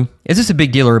algorithm. Is this a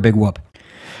big deal or a big whoop?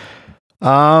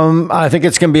 I think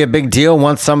it's going to be a big deal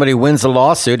once somebody wins a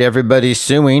lawsuit. Everybody's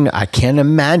suing. I can't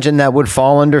imagine that would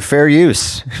fall under fair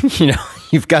use.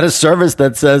 You've got a service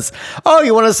that says, oh,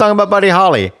 you want a song about Buddy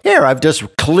Holly? Here, I've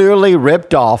just clearly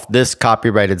ripped off this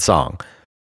copyrighted song.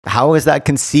 How is that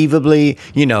conceivably,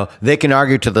 they can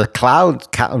argue to the clouds,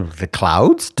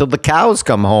 till the cows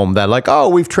come home that like, oh,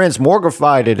 we've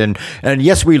transmogrified it. And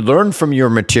yes, we learned from your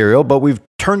material, but we've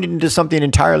turned it into something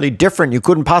entirely different. You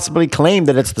couldn't possibly claim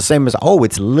that it's the same as,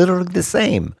 it's literally the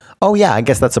same. Oh yeah, I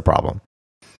guess that's a problem.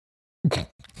 Well,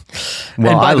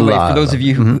 and by the way, for those of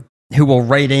you who will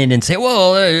write in and say,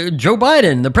 Joe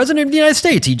Biden, the president of the United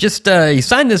States, he just he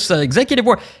signed this executive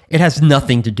order. It has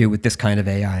nothing to do with this kind of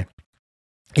AI.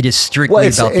 It is strictly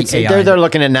about the AI. They're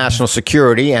looking at national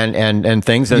security and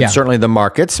things, and certainly the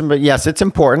markets. But yes, it's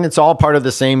important. It's all part of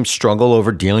the same struggle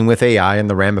over dealing with AI and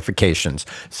the ramifications.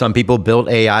 Some people built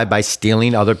AI by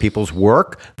stealing other people's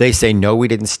work. They say, no, we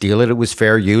didn't steal it. It was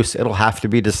fair use. It'll have to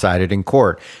be decided in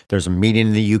court. There's a meeting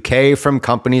in the UK from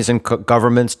companies and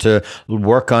governments to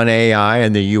work on AI,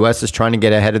 and the US is trying to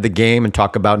get ahead of the game and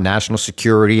talk about national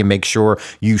security and make sure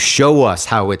you show us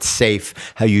how it's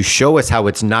safe, how you show us how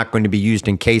it's not going to be used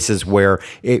in cases where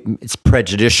it's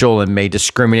prejudicial and may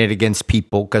discriminate against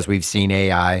people, because we've seen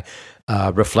AI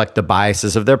reflect the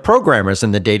biases of their programmers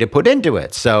and the data put into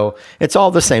it. So it's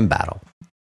all the same battle.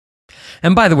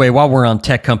 And by the way, while we're on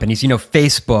tech companies,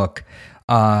 Facebook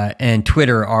and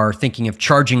Twitter are thinking of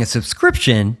charging a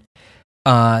subscription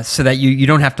so that you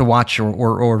don't have to watch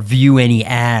or view any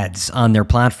ads on their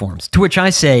platforms. To which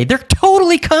I say, they're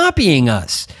totally copying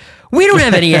us. We don't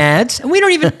have any ads, and we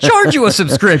don't even charge you a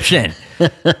subscription.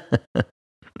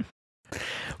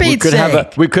 We could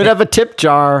have a tip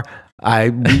jar.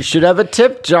 We should have a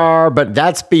tip jar, but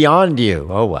that's beyond you.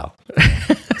 Oh, well.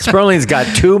 Sperling's got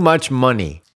too much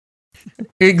money.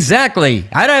 Exactly.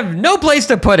 I'd have no place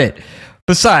to put it.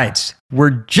 Besides, we're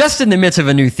just in the midst of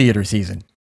a new theater season.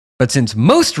 But since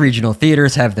most regional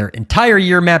theaters have their entire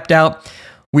year mapped out,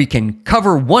 we can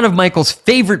cover one of Michael's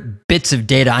favorite bits of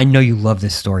data. I know you love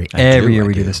this story. Every year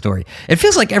we do this story. It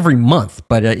feels like every month,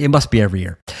 but it must be every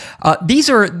year. These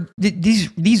are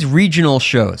these regional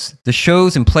shows, the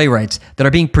shows and playwrights that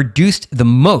are being produced the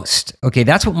most. Okay,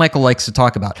 that's what Michael likes to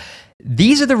talk about.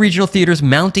 These are the regional theaters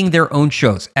mounting their own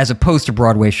shows, as opposed to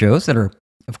Broadway shows that are,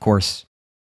 of course,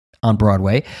 on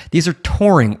Broadway. These are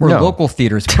touring or local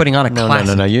theaters putting on a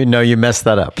classic. No. You messed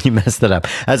that up. You messed that up.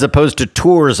 As opposed to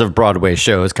tours of Broadway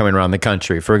shows coming around the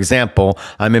country. For example,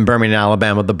 I'm in Birmingham,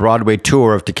 Alabama. The Broadway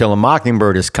tour of To Kill a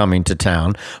Mockingbird is coming to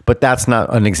town, but that's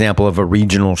not an example of a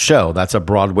regional show. That's a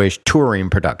Broadway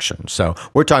touring production. So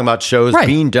we're talking about shows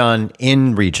being done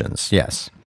in regions.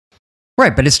 Yes.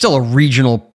 Right, but it's still a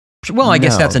regional. Well, I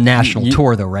guess that's a national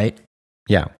tour, though, right?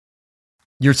 Yeah.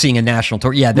 You're seeing a national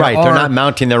tour. Yeah, they're not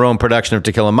mounting their own production of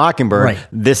To Kill a Mockingbird. Right.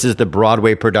 This is the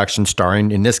Broadway production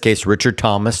starring, in this case, Richard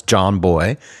Thomas. John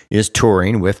Boy is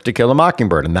touring with To Kill a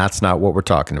Mockingbird, and that's not what we're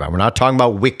talking about. We're not talking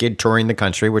about Wicked touring the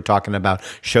country. We're talking about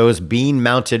shows being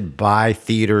mounted by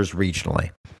theaters regionally.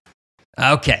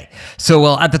 Okay. So,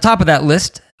 well, at the top of that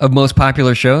list of most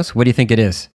popular shows, what do you think it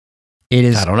is? It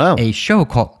is I don't know. A show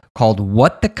called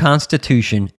What the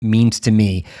Constitution Means to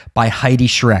Me by Heidi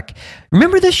Schreck.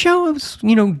 Remember this show? It was,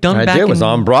 done back It was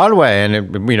on Broadway,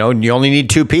 and you only need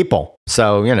two people.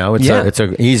 So, it's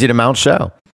a easy to mount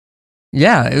show.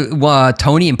 Yeah,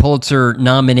 Tony and Pulitzer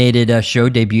nominated show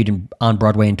debuted on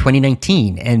Broadway in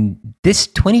 2019, and this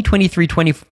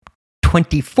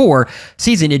 2023-2024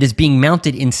 season, it is being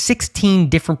mounted in 16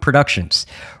 different productions.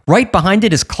 Right behind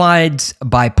it is Clyde's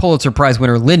by Pulitzer Prize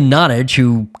winner Lynn Nottage,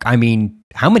 who,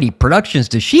 how many productions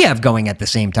does she have going at the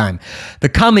same time? The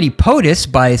comedy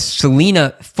POTUS by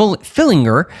Selena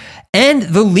Fillinger, and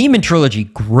the Lehman Trilogy,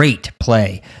 great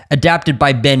play, adapted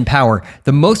by Ben Power.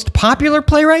 The most popular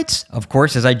playwrights, of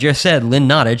course, as I just said, Lynn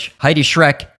Nottage, Heidi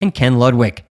Schreck, and Ken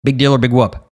Ludwig. Big deal or big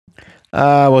whoop?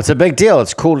 Well, it's a big deal.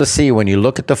 It's cool to see when you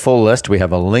look at the full list. We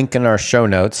have a link in our show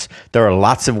notes. There are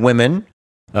lots of women.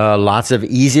 Lots of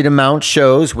easy to mount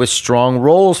shows with strong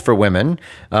roles for women.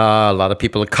 A lot of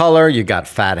people of color. You've got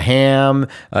Fat Ham.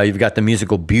 You've got the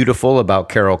musical Beautiful about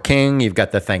Carole King. You've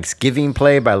got the Thanksgiving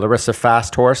play by Larissa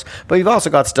Fasthorse. But you've also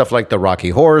got stuff like the Rocky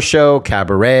Horror Show,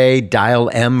 Cabaret, Dial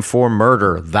M for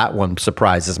Murder. That one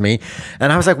surprises me.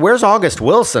 And I was like, where's August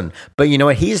Wilson? But you know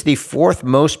what? He's the fourth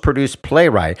most produced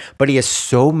playwright, but he has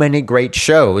so many great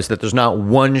shows that there's not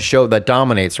one show that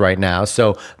dominates right now.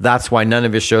 So that's why none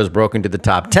of his shows broke into the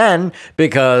top 10,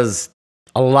 because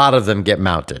a lot of them get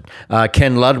mounted.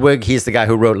 Ken Ludwig, he's the guy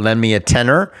who wrote Lend Me a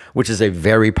Tenor, which is a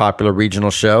very popular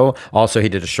regional show. Also, he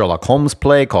did a Sherlock Holmes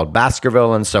play called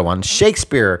Baskerville and so on.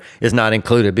 Shakespeare is not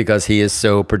included because he is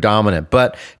so predominant.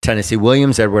 But Tennessee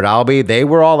Williams, Edward Albee, they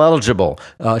were all eligible.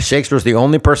 Shakespeare's the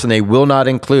only person they will not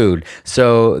include.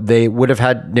 So they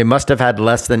must have had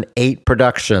less than 8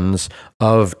 productions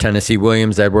of Tennessee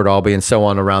Williams, Edward Albee, and so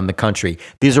on around the country.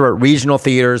 These are at regional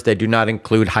theaters. They do not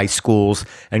include high schools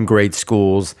and grade schools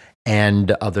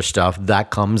and other stuff. That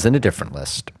comes in a different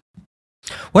list.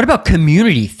 What about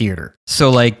community theater? So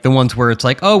like the ones where it's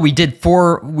like, oh, we did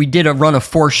a run of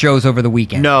 4 shows over the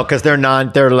weekend. No, because they're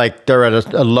at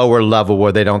a lower level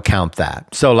where they don't count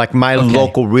that. So like my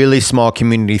local really small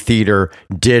community theater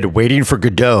did Waiting for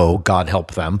Godot, God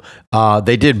help them.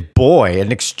 They did Boy,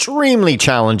 an extremely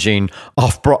challenging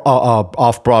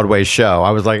off-Broadway show.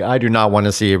 I was like, I do not want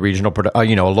to see a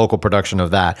a local production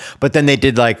of that. But then they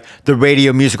did like the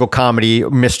radio musical comedy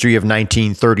Mystery of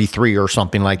 1933 or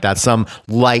something like that. Some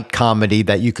light comedy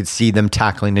that you could see them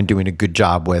tackling and doing a good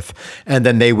job with. And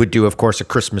then they would do, of course, A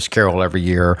Christmas Carol every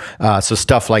year. So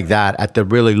stuff like that at the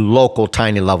really local,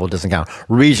 tiny level doesn't count.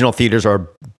 Regional theaters are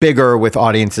bigger with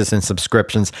audiences and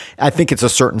subscriptions. I think it's a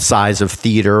certain size of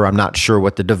theater. I'm not sure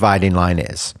what the dividing line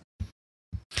is.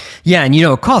 Yeah, and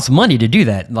it costs money to do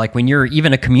that. Like when you're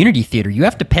even a community theater, you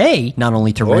have to pay not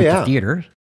only to rent the theater,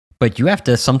 but you have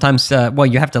to sometimes,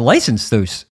 you have to license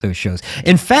those shows.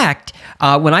 In fact,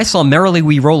 when I saw Merrily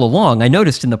We Roll Along, I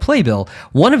noticed in the playbill,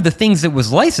 one of the things that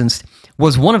was licensed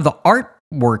was one of the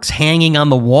artworks hanging on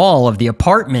the wall of the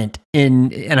apartment.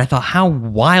 And I thought, how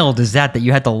wild is that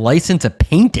you had to license a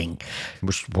painting?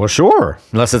 Well, sure.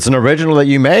 Unless it's an original that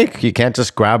you make. You can't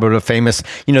just grab a famous,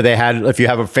 if you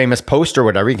have a famous poster or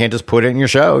whatever, you can't just put it in your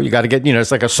show. You got to get,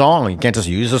 it's like a song. You can't just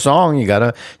use a song. You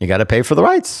got to pay for the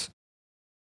rights.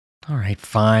 All right,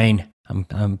 fine.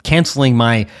 I'm canceling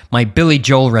my Billy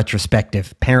Joel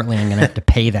retrospective. Apparently, I'm going to have to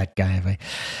pay that guy.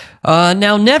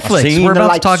 Now, Netflix. We're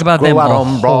about to talk about them out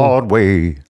on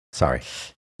Broadway. Sorry.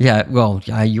 Yeah, well, what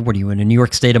are you, in a New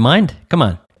York state of mind? Come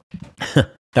on.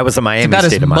 That was a Miami It's about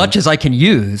state as of mind. much as I can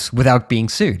use without being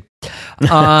sued.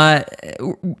 By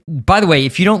the way,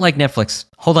 if you don't like Netflix,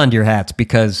 hold on to your hats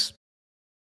because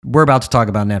we're about to talk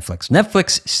about Netflix.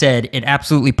 Netflix said it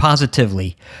absolutely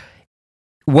positively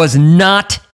was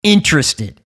not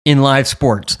interested in live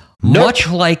sports. Nope. Much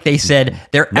like they said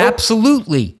they're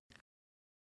absolutely...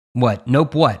 What?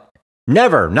 Nope what?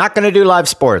 Never. Not going to do live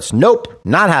sports. Nope.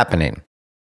 Not happening.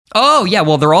 Oh, yeah.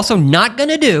 Well, they're also not going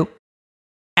to do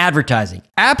advertising.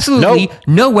 Absolutely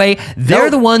no way. They're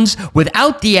the ones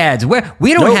without the ads.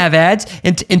 We don't have ads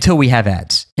until we have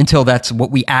ads. Until that's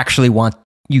what we actually want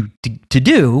you to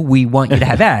do. We want you to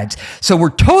have ads. So we're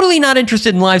totally not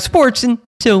interested in live sports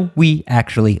until we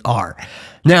actually are.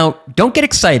 Now, don't get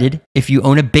excited if you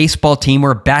own a baseball team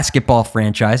or a basketball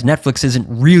franchise. Netflix isn't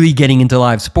really getting into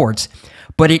live sports,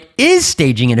 but it is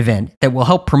staging an event that will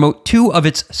help promote 2 of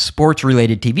its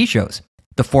sports-related TV shows.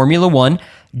 The Formula One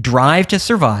Drive to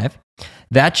Survive,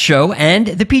 that show, and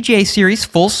the PGA Series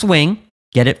Full Swing.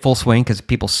 Get it? Full Swing, because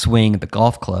people swing at the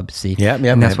golf club, see? Yeah.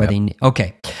 And that's why they need...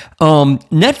 Okay.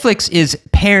 Netflix is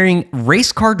pairing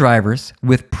race car drivers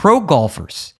with pro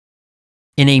golfers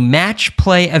in a match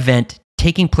play event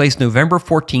taking place November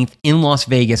 14th in Las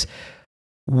Vegas.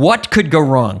 What could go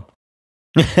wrong?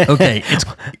 Okay,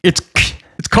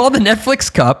 it's called the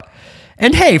Netflix Cup.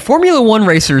 And hey, Formula One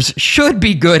racers should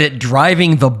be good at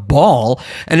driving the ball,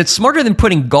 and it's smarter than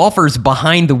putting golfers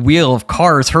behind the wheel of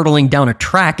cars hurtling down a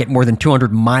track at more than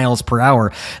 200 miles per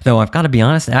hour. Though I've got to be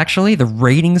honest, actually, the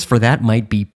ratings for that might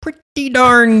be pretty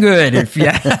darn good, if you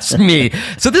ask me.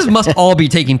 So this must all be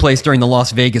taking place during the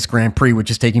Las Vegas Grand Prix,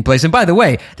 which is taking place. And by the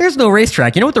way, there's no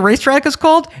racetrack. You know what the racetrack is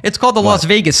called? It's called the Las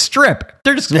Vegas Strip.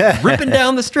 They're just ripping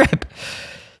down the strip.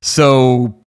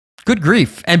 So... good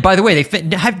grief. And by the way,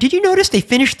 did you notice they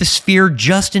finished the Sphere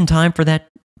just in time for that,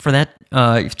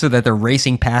 so that they're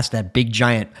racing past that big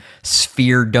giant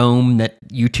Sphere dome that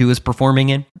U2 is performing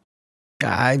in?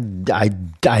 I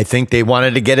think they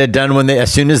wanted to get it done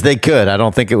as soon as they could. I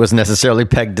don't think it was necessarily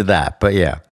pegged to that, but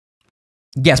yeah.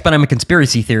 Yes, but I'm a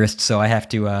conspiracy theorist, so I have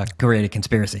to create a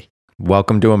conspiracy.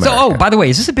 Welcome to America. So, by the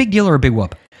way, is this a big deal or a big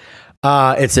whoop?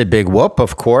 It's a big whoop,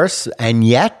 of course, and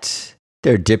yet...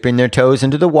 they're dipping their toes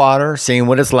into the water, seeing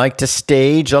what it's like to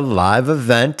stage a live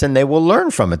event, and they will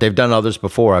learn from it. They've done others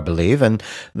before, I believe, and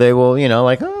they will,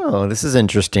 oh, this is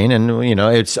interesting. And,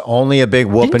 it's only a big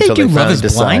whoop until they finally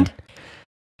decide. Blind?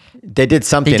 They did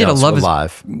something else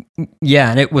live. Yeah,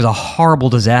 and it was a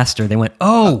horrible disaster. They went,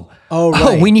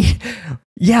 right. We need...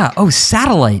 Yeah. Oh,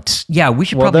 satellites. Yeah, we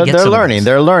should probably get they're some learning.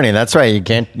 They're learning. That's right.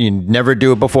 You never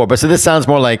do it before. But so this sounds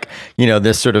more like,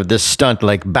 this stunt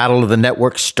like Battle of the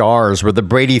Network Stars where the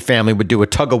Brady family would do a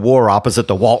tug of war opposite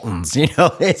the Waltons,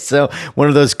 So one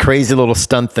of those crazy little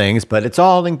stunt things, but it's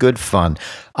all in good fun.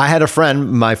 I had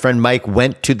my friend Mike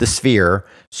went to the Sphere,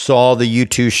 saw the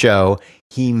U2 show.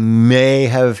 He may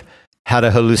have had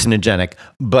a hallucinogenic,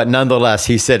 but nonetheless,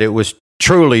 he said it was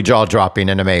truly jaw-dropping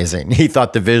and amazing. He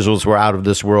thought the visuals were out of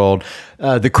this world.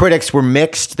 The critics were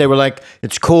mixed. They were like,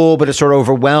 it's cool, but it sort of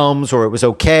overwhelms, or it was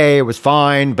okay, it was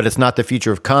fine, but it's not the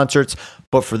future of concerts.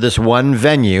 But for this one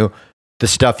venue, the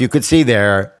stuff you could see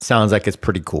there sounds like it's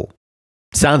pretty cool.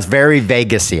 Sounds very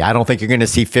Vegas-y. I don't think you're going to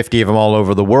see 50 of them all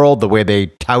over the world the way they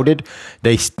touted.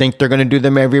 They think they're going to do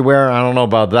them everywhere. I don't know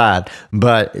about that,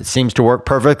 but it seems to work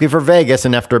perfectly for Vegas,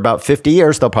 and after about 50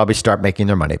 years, they'll probably start making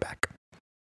their money back.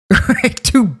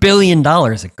 $2 billion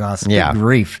it costs. Good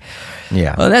grief.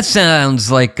 Yeah. Well, that sounds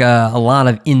like a lot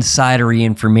of insidery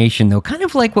information, though. Kind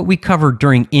of like what we covered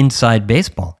during Inside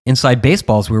Baseball. Inside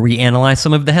Baseball is where we analyze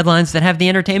some of the headlines that have the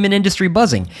entertainment industry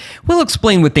buzzing. We'll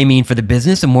explain what they mean for the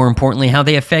business and, more importantly, how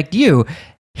they affect you.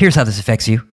 Here's how this affects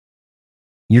you.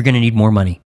 You're going to need more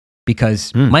money.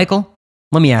 Because, Michael,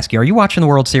 let me ask you, are you watching the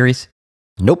World Series?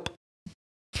 Nope.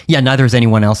 Yeah, neither is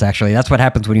anyone else, actually. That's what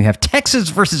happens when you have Texas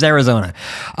versus Arizona.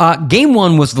 Game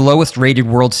 1 was the lowest rated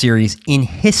World Series in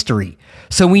history.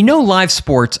 So we know live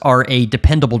sports are a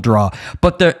dependable draw,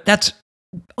 but that's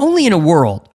only in a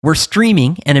world where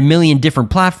streaming and a million different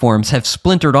platforms have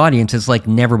splintered audiences like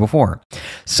never before.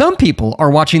 Some people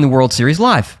are watching the World Series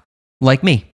live, like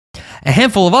me. A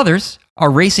handful of others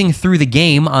are racing through the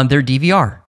game on their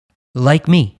DVR, like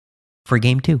me, for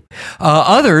Game 2.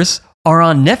 Others are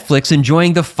on Netflix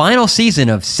enjoying the final season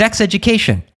of Sex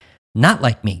Education, not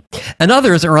like me. And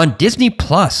others are on Disney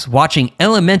Plus watching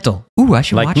Elemental. Ooh, I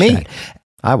should watch that. Like me.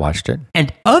 I watched it.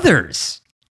 And others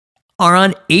are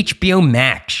on HBO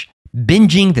Max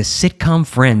binging the sitcom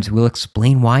Friends. We'll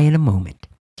explain why in a moment.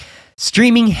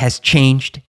 Streaming has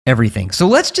changed everything. So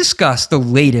let's discuss the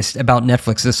latest about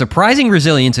Netflix, the surprising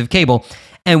resilience of cable,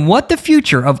 and what the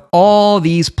future of all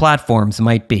these platforms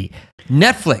might be.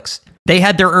 Netflix, they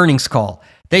had their earnings call.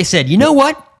 They said, you know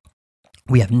what?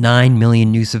 We have 9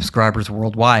 million new subscribers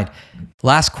worldwide.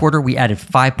 Last quarter, we added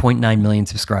 5.9 million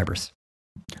subscribers.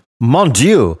 Mon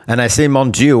Dieu, and I say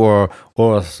Mon Dieu or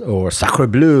Sacre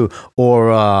Bleu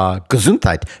or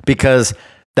Gesundheit, because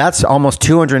that's almost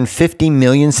 250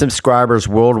 million subscribers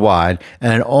worldwide,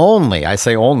 and I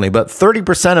say only, but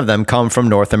 30% of them come from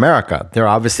North America. They're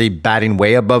obviously batting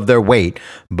way above their weight,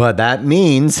 but that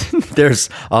means there's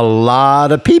a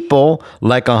lot of people,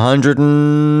 like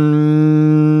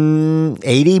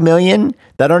 180 million,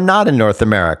 that are not in North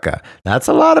America. That's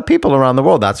a lot of people around the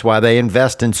world. That's why they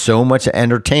invest in so much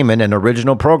entertainment and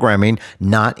original programming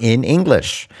not in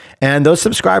English. And those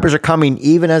subscribers are coming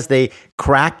even as they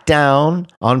crack down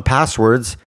on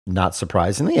passwords, not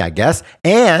surprisingly, I guess,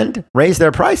 and raise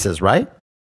their prices, right?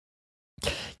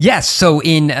 Yes. So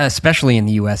especially in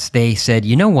the US, they said,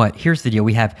 you know what? Here's the deal.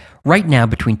 We have right now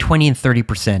between 20 and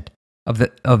 30%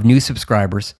 of new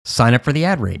subscribers sign up for the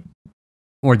ad rate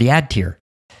or the ad tier.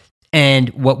 And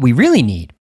what we really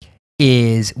need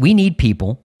is we need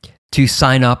people to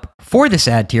sign up for this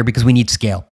ad tier because we need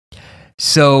scale.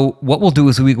 So what we'll do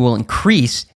is we will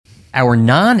increase our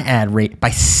non-ad rate by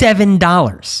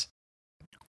 $7.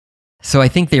 So I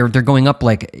think they're going up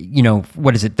like,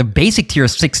 what is it? The basic tier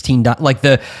is $16. Like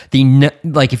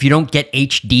like if you don't get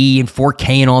HD and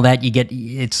 4K and all that,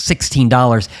 it's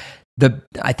 $16.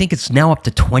 I think it's now up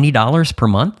to $20 per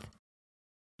month.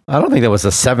 I don't think that was a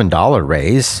 $7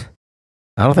 raise.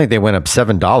 I don't think they went up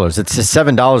 $7. It's just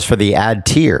 $7 for the ad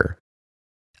tier.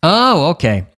 Oh,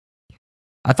 okay.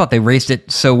 I thought they raised it.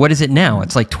 So what is it now?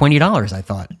 It's like $20, I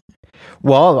thought.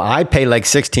 Well, I pay like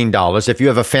 $16. If you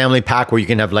have a family pack where you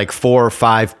can have like 4 or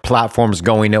 5 platforms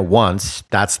going at once,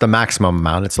 that's the maximum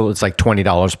amount. It's like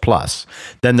 $20 plus.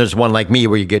 Then there's one like me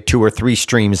where you get 2 or 3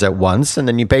 streams at once, and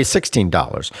then you pay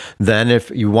 $16. Then if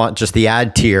you want just the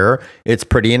ad tier, it's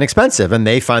pretty inexpensive, and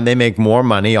they find they make more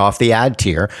money off the ad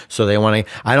tier. So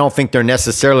I don't think they're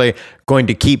necessarily going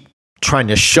to keep trying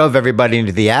to shove everybody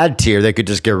into the ad tier. They could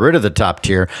just get rid of the top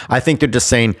tier. I think they're just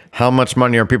saying, how much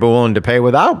money are people willing to pay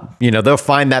without? They'll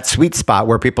find that sweet spot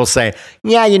where people say,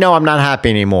 yeah, I'm not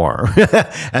happy anymore.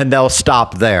 And they'll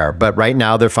stop there. But right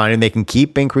now they're finding they can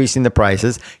keep increasing the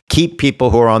prices, keep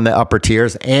people who are on the upper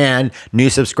tiers, and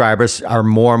new subscribers are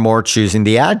more and more choosing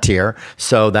the ad tier.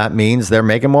 So that means they're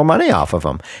making more money off of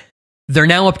them. They're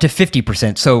now up to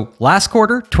 50%. So last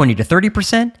quarter, 20 to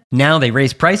 30%. Now they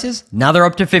raised prices. Now they're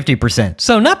up to 50%.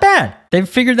 So not bad. They've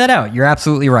figured that out. You're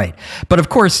absolutely right. But of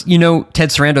course, Ted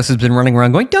Sarandos has been running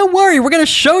around going, don't worry, we're going to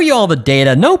show you all the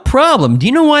data. No problem. Do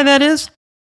you know why that is?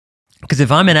 Because if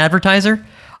I'm an advertiser,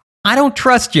 I don't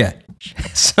trust you.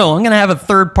 So I'm going to have a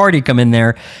third party come in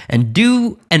there and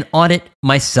do an audit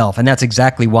myself. And that's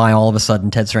exactly why all of a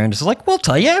sudden Ted Sarandos is like, we'll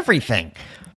tell you everything.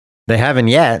 They haven't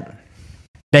yet.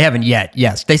 They haven't yet.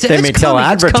 Yes, they said they may tell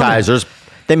advertisers.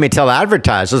 They may tell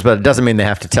advertisers, but it doesn't mean they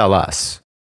have to tell us.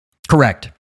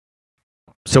 Correct.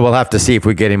 So we'll have to see if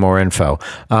we get any more info.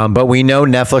 But we know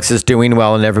Netflix is doing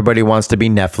well, and everybody wants to be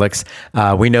Netflix.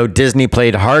 We know Disney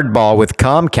played hardball with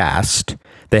Comcast.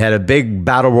 They had a big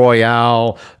battle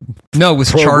royale. No, it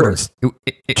was Charter. It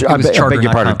was Charter. I beg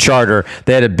your pardon, Charter.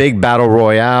 They had a big battle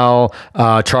royale.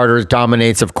 Charter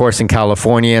dominates, of course, in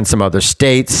California and some other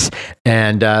states.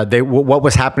 And what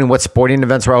was happening? What sporting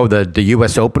events were? The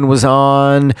U.S. Open was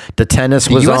on. The tennis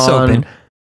was on. The U.S. Open.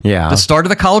 Yeah. The start of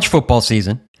the college football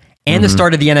season and the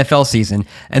start of the NFL season.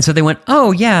 And so they went,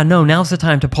 oh, yeah, no, now's the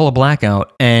time to pull a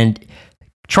blackout. And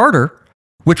Charter,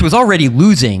 which was already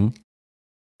losing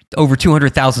over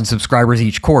 200,000 subscribers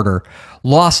each quarter,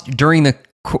 lost during the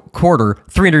quarter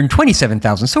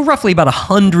 327,000. So roughly about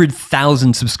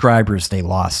 100,000 subscribers they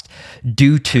lost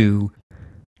due to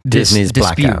Disney's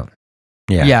dispute. Blackout.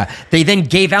 Yeah. They then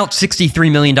gave out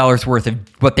 $63 million worth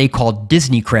of what they called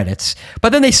Disney credits,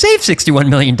 but then they saved $61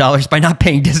 million by not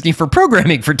paying Disney for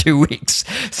programming for 2 weeks.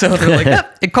 So they're like,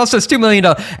 it cost us $2 million.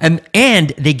 And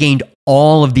they gained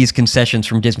all of these concessions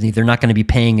from Disney. They're not going to be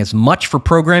paying as much for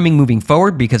programming moving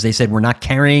forward because they said, we're not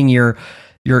carrying your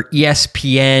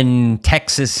ESPN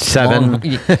Texas 7.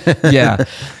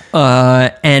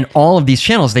 And all of these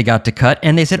channels they got to cut.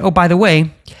 And they said, oh, by the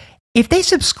way, if they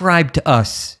subscribe to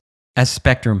us as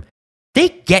Spectrum, they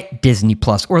get Disney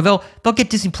Plus, or they'll get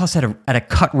Disney Plus at a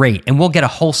cut rate, and we'll get a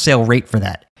wholesale rate for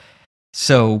that.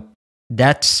 So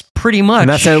That's pretty much. And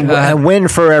that's a win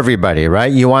for everybody,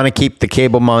 right? You want to keep the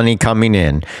cable money coming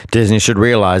in. Disney should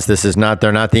realize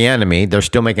they're not the enemy. They're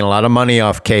still making a lot of money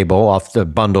off cable, off the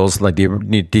bundles, like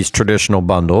these traditional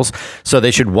bundles. So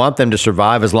they should want them to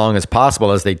survive as long as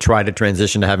possible as they try to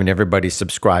transition to having everybody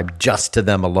subscribe just to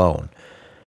them alone.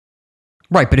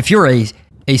 Right, but if you're a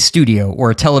studio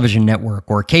or a television network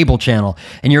or a cable channel,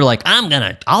 and you're like,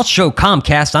 I'll show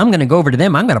Comcast, I'm going to go over to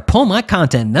them, I'm going to pull my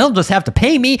content, and they'll just have to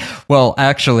pay me. Well,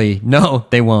 actually, no,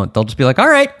 they won't. They'll just be like, all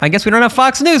right, I guess we don't have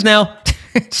Fox News now.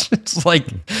 It's like,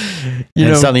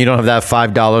 suddenly you don't have that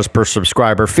 $5 per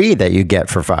subscriber fee that you get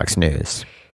for Fox News.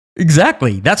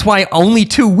 Exactly. That's why only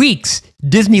 2 weeks,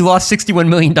 Disney lost $61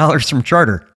 million from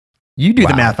Charter. You do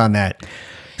the math on that.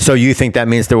 So you think that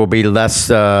means there will be less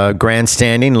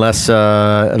grandstanding, less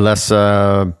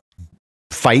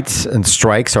fights and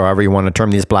strikes, or however you want to term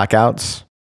these blackouts?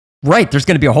 Right. There's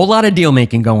going to be a whole lot of deal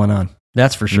making going on.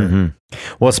 That's for sure. Mm-hmm.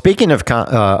 Well, speaking of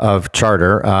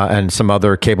Charter and some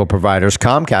other cable providers,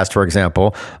 Comcast, for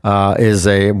example, is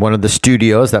one of the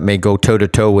studios that may go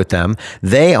toe-to-toe with them.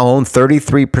 They own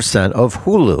 33% of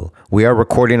Hulu. We are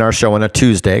recording our show on a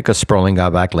Tuesday because Sperling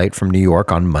got back late from New York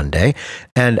on Monday.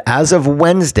 And as of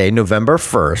Wednesday, November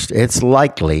 1st, it's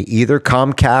likely either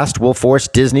Comcast will force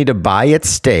Disney to buy its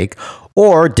stake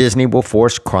or Disney will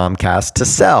force Comcast to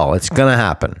sell. It's going to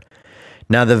happen.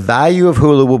 Now, the value of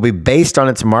Hulu will be based on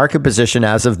its market position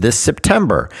as of this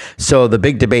September. So the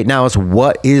big debate now is,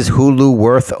 what is Hulu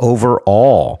worth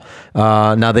overall?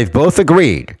 Now, they've both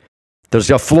agreed. There's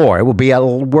a floor. It will be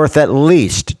worth at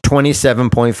least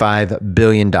 $27.5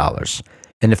 billion.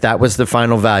 And if that was the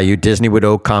final value, Disney would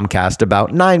owe Comcast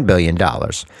about $9 billion.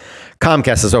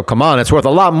 Comcast says, oh, come on, it's worth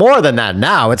a lot more than that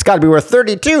now. It's got to be worth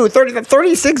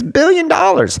 $36 billion.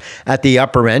 At the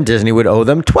upper end, Disney would owe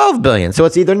them $12 billion. So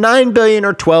it's either $9 billion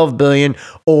or $12 billion,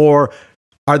 or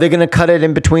are they going to cut it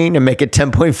in between and make it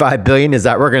 $10.5 billion? Is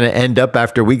that where we're going to end up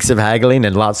after weeks of haggling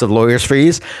and lots of lawyers'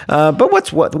 fees? But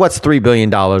what's $3 billion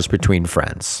between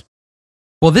friends?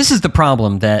 Well, this is the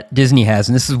problem that Disney has,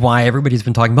 and this is why everybody's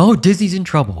been talking about, oh, Disney's in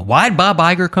trouble. Why'd Bob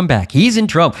Iger come back? He's in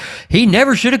trouble. He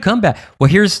never should have come back. Well,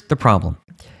 here's the problem.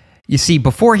 You see,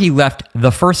 before he left the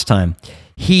first time,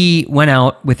 he went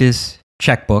out with his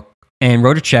checkbook and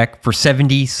wrote a check for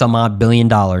 $70-some-odd billion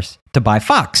to buy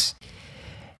Fox.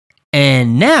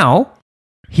 And now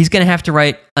he's going to have to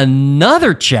write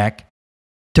another check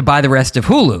to buy the rest of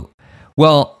Hulu.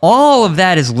 Well, all of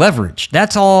that is leverage.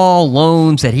 That's all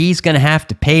loans that he's going to have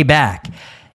to pay back.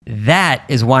 That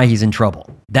is why he's in trouble.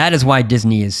 That is why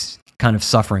Disney is kind of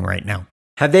suffering right now.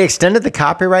 Have they extended the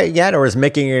copyright yet, or is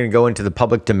making it go into the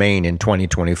public domain in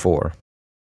 2024?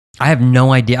 I have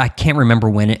no idea. I can't remember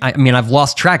when I've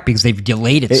lost track because they've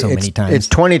delayed it so many times. It's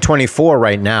 2024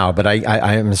 right now, but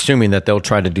I'm assuming that they'll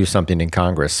try to do something in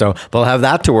Congress. So they'll have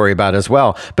that to worry about as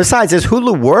well. Besides, is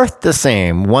Hulu worth the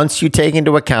same once you take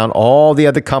into account all the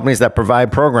other companies that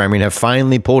provide programming have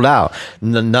finally pulled out?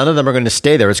 None of them are going to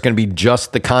stay there. It's going to be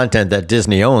just the content that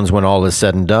Disney owns when all is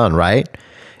said and done, right?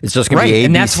 It's just going to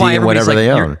be ABC and whatever they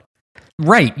own.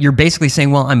 Right. You're basically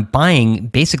saying, well, I'm buying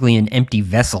basically an empty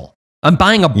vessel. I'm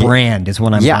buying a brand is what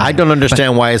I'm buying. Yeah, I don't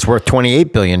understand why it's worth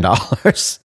 $28 billion,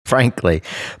 frankly.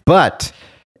 But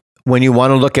when you want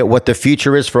to look at what the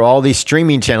future is for all these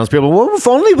streaming channels, people, well, if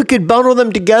only we could bundle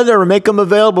them together and make them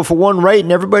available for one rate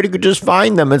and everybody could just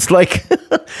find them. It's like,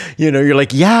 you're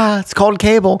like, yeah, it's called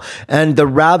cable. And the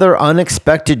rather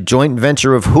unexpected joint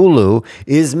venture of Hulu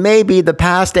is maybe the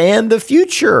past and the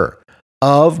future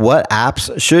of what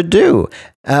apps should do.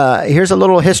 Here's a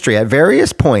little history. At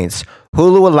various points,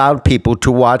 Hulu allowed people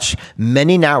to watch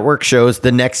many network shows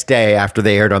the next day after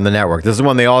they aired on the network. This is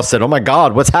when they all said, oh my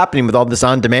God, what's happening with all this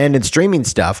on-demand and streaming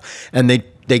stuff? And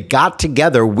they got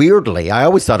together weirdly. I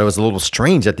always thought it was a little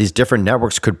strange that these different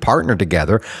networks could partner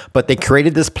together, but they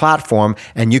created this platform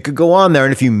and you could go on there,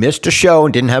 and if you missed a show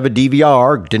and didn't have a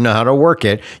DVR, didn't know how to work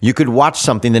it, you could watch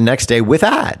something the next day with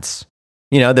ads.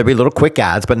 There'd be little quick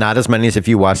ads, but not as many as if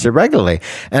you watched it regularly.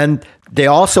 And they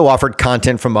also offered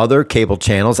content from other cable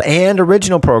channels and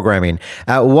original programming.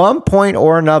 At one point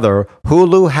or another,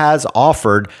 Hulu has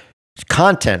offered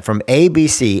content from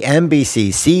ABC, NBC,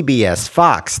 CBS,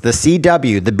 Fox, the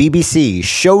CW, the BBC,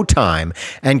 Showtime,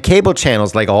 and cable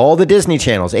channels like all the Disney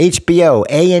channels, HBO,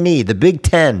 A&E, the Big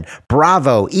Ten,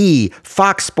 Bravo, E,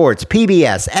 Fox Sports,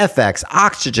 PBS, FX,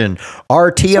 Oxygen,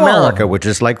 RT America, which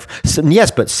is like, yes,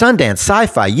 but Sundance,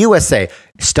 Sci-Fi, USA,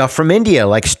 stuff from India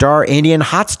like Star Indian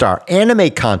Hotstar, anime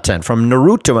content from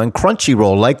Naruto and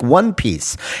Crunchyroll like One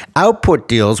Piece, output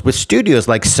deals with studios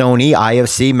like Sony,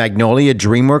 IFC, Magnolia,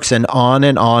 DreamWorks, and on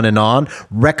and on and on.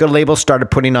 Record labels started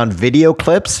putting on video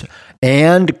clips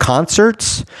and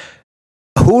concerts.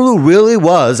 Hulu really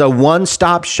was a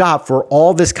one-stop shop for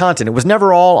all this content. It was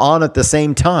never all on at the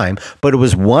same time, but it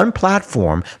was one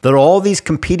platform that all these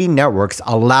competing networks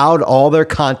allowed all their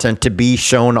content to be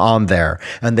shown on there,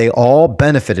 and they all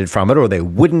benefited from it, or they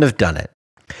wouldn't have done it.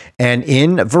 And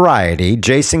in Variety,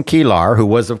 Jason Kilar, who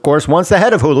was, of course, once the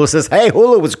head of Hulu, says, hey,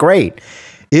 Hulu was great.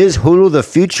 Is Hulu the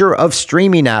future of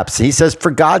streaming apps? He says,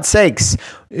 for God's sakes,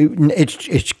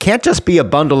 it can't just be a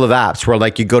bundle of apps where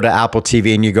like you go to Apple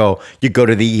TV and you go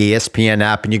to the ESPN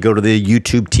app and you go to the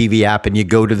YouTube TV app and you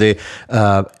go to the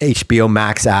HBO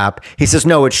Max app. He says,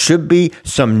 no, it should be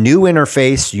some new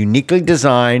interface, uniquely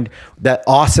designed, that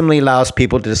awesomely allows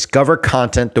people to discover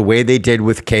content the way they did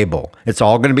with cable. It's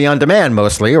all going to be on demand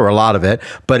mostly, or a lot of it,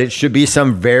 but it should be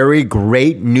some very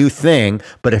great new thing.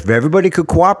 But if everybody could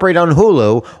cooperate on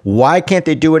Hulu, why can't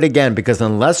they do it again? Because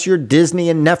unless you're Disney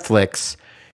and Netflix,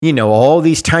 all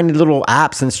these tiny little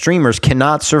apps and streamers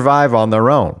cannot survive on their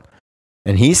own.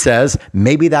 And he says,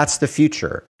 maybe that's the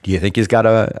future. Do you think he's got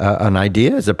an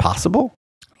idea? Is it possible?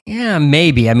 Yeah,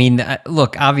 maybe. I mean,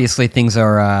 look, obviously things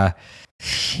are,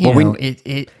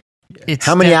 it's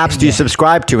how many apps do you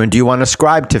subscribe to? And do you want to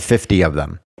subscribe to 50 of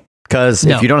them? Because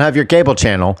if you don't have your cable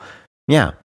channel,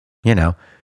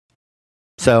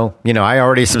 So, I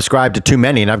already subscribed to too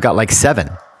many and I've got like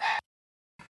 7.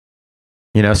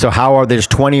 So how are there's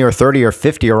 20 or 30 or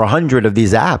 50 or 100 of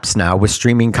these apps now with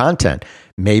streaming content?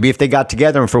 Maybe if they got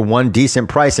together and for one decent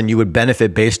price and you would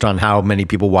benefit based on how many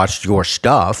people watched your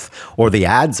stuff or the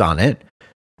ads on it,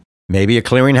 maybe a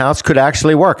clearinghouse could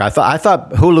actually work. I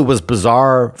thought Hulu was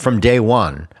bizarre from day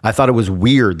one. I thought it was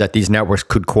weird that these networks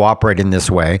could cooperate in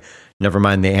this way. Never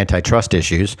mind the antitrust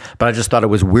issues, but I just thought it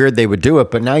was weird they would do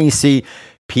it. But now you see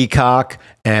Peacock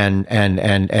and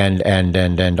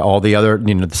all the other,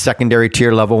 the secondary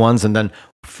tier level ones, and then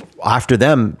after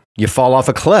them, you fall off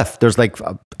a cliff. There's like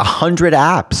 100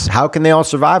 apps. How can they all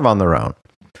survive on their own?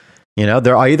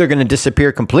 They're either going to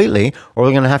disappear completely, or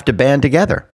they're going to have to band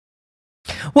together.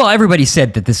 Well, everybody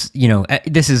said that this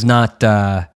is not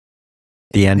the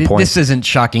end point. This isn't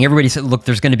shocking. Everybody said, look,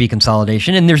 there's going to be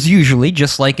consolidation. And there's usually,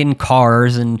 just like in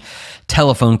cars and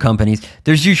telephone companies,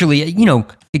 there's usually,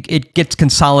 it gets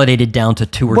consolidated down to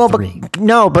 2 or 3. But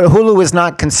Hulu is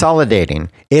not consolidating.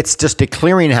 It's just a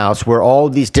clearinghouse where all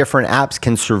these different apps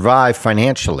can survive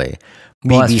financially.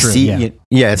 Well, BBC, that's true,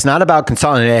 yeah. It's not about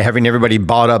consolidating, having everybody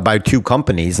bought up by 2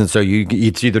 companies, and so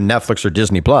it's either Netflix or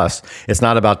Disney Plus. It's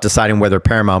not about deciding whether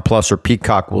Paramount Plus or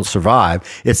Peacock will survive.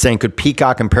 It's saying, could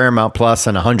Peacock and Paramount Plus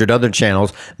and 100 other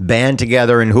channels band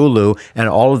together in Hulu, and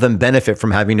all of them benefit from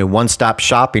having a one-stop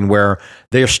shopping where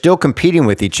they are still competing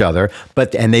with each other,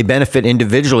 and they benefit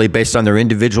individually based on their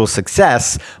individual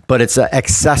success, but it's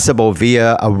accessible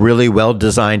via a really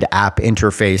well-designed app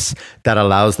interface that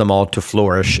allows them all to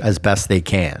flourish as best they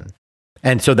can.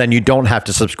 And so then you don't have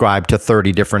to subscribe to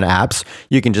 30 different apps.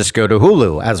 You can just go to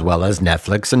Hulu as well as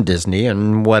Netflix and Disney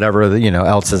and whatever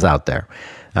else is out there.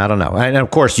 I don't know. And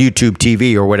of course, YouTube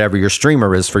TV or whatever your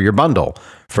streamer is for your bundle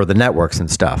for the networks and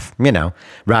stuff,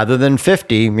 rather than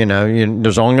 50,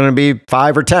 there's only going to be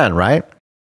 5 or 10, right?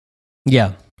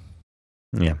 Yeah.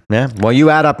 Yeah. Yeah. Well,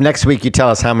 you add up next week. You tell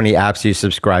us how many apps you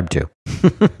subscribe to.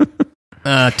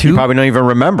 2. You probably don't even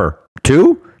remember.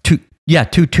 2? 2. Yeah.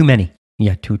 Too many.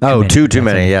 Yeah, too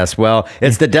many. Yes. Well,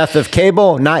 it's the death of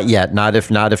cable. Not yet. Not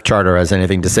if Charter has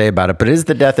anything to say about it. But it is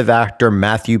the death of actor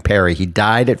Matthew Perry. He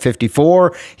died at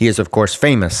 54. He is, of course,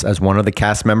 famous as one of the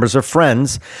cast members of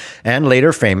Friends, and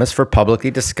later famous for publicly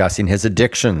discussing his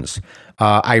addictions.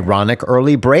 Ironic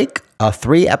early break. A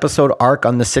 3-episode arc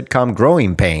on the sitcom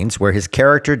Growing Pains, where his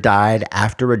character died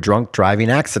after a drunk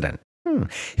driving accident.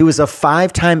 He was a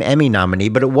 5-time Emmy nominee,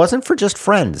 but it wasn't for just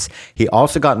Friends. He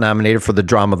also got nominated for the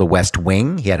drama The West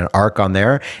Wing. He had an arc on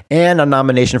there, and a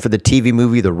nomination for the TV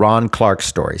movie The Ron Clark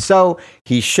Story. So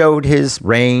he showed his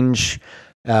range.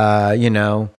 He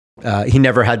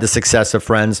never had the success of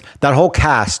Friends. That whole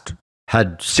cast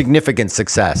had significant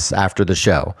success after the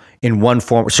show in one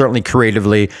form, certainly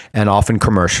creatively and often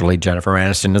commercially. Jennifer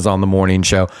Aniston is on the morning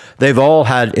show. They've all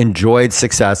had enjoyed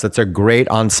success. It's a great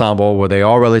ensemble where they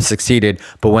all really succeeded.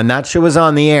 But when that show was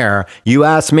on the air, you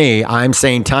ask me, I'm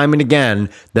saying time and again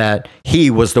that he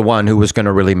was the one who was going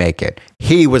to really make it.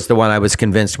 He was the one I was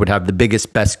convinced would have the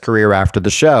biggest, best career after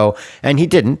the show. And he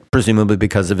didn't, presumably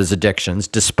because of his addictions,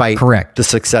 despite the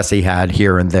success he had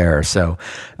here and there. So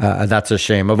that's a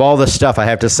shame. Of all the stuff, I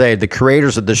have to say, the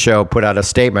creators of the show put out a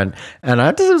statement, and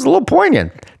it was a little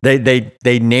poignant.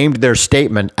 They named their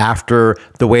statement after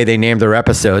the way they named their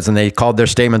episodes, and they called their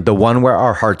statement "The One Where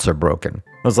Our Hearts Are Broken."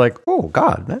 I was like, oh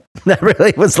God, that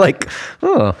really was like,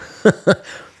 oh.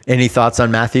 Any thoughts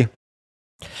on Matthew?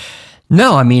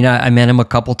 No, I mean, I met him a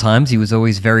couple times. He was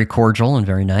always very cordial and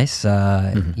very nice.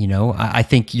 I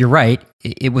think you're right.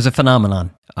 It was a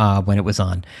phenomenon when it was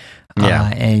on.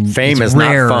 And fame is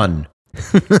rare. Not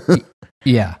fun.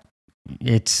 Yeah,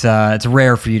 it's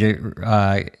rare for you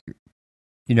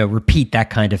to repeat that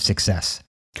kind of success.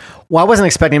 Well, I wasn't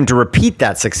expecting him to repeat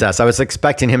that success. I was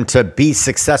expecting him to be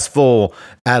successful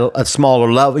at a smaller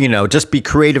level, just be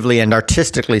creatively and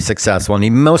artistically successful. And he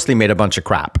mostly made a bunch of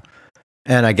crap.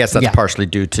 And I guess that's partially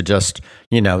due to just,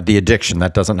 the addiction.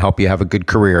 That doesn't help you have a good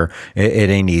career.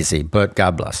 It ain't easy, but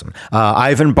God bless him.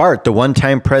 Ivan Bart, the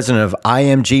one-time president of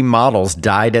IMG Models,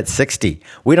 died at 60.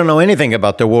 We don't know anything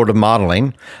about the world of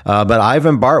modeling, but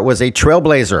Ivan Bart was a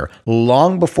trailblazer.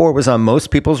 Long before it was on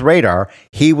most people's radar,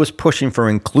 he was pushing for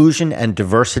inclusion and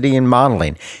diversity in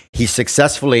modeling. He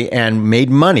successfully and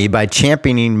made money by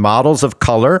championing models of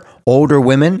color, older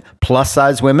women,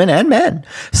 plus-size women, and men.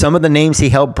 Some of the names he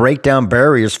helped break down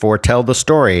barriers for tell the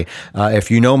story. If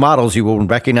you know models, you will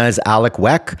recognize Alec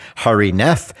Weck, Hari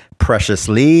Neff, Precious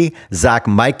Lee, Zach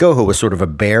Maiko, who was sort of a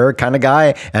bear kind of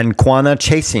guy, and Quanah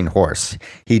Chasing Horse.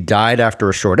 He died after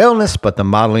a short illness, but the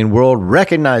modeling world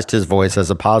recognized his voice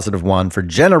as a positive one for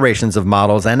generations of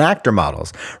models and actor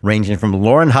models, ranging from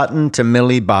Lauren Hutton to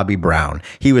Millie Bobby Brown.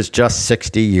 He was just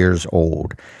 60 years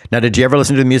old. Now, did you ever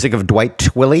listen to the music of Dwight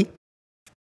Twilley?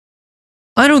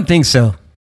 I don't think so.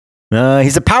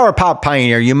 He's a power pop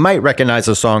pioneer. You might recognize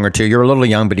a song or two. You're a little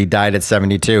young, but he died at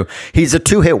 72. He's a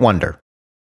two-hit wonder.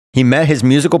 He met his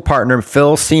musical partner,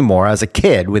 Phil Seymour, as a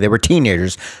kid when they were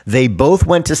teenagers. They both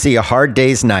went to see A Hard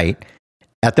Day's Night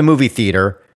at the movie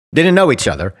theater. They didn't know each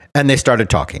other, and they started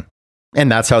talking. And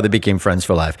that's how they became friends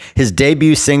for life. His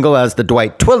debut single as the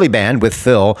Dwight Twilley Band with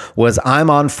Phil was I'm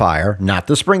on Fire, not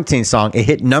the Springsteen song. It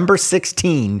hit number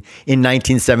 16 in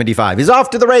 1975. He's off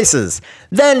to the races.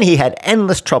 Then he had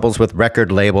endless troubles with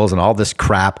record labels and all this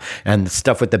crap, and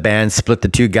stuff with the band split the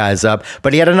two guys up.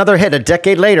 But he had another hit a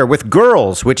decade later with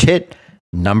Girls, which hit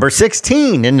number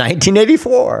 16 in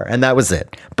 1984. And that was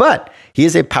it. But he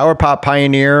is a power pop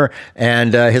pioneer,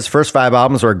 and his first 5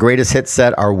 albums, or greatest hit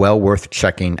set, are well worth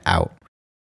checking out.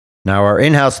 Now, our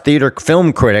in-house theater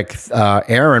film critic,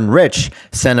 Aaron Rich,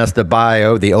 sent us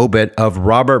the obit of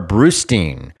Robert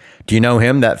Brustein. Do you know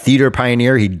him, that theater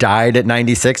pioneer? He died at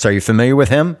 96. Are you familiar with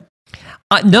him?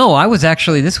 No,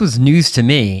 this was news to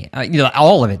me.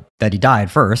 All of it, that he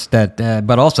died first, but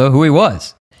also who he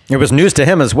was. It was news to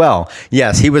him as well.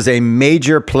 Yes, he was a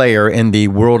major player in the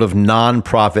world of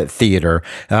nonprofit theater.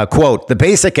 Quote, the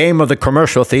basic aim of the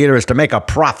commercial theater is to make a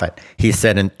profit, he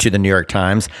said to the New York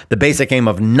Times. The basic aim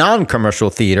of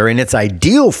non-commercial theater in its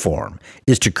ideal form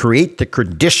is to create the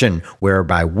condition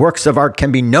whereby works of art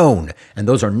can be known, and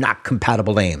those are not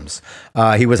compatible aims.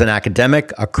 He was an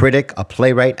academic, a critic, a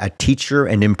playwright, a teacher,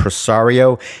 an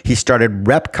impresario. He started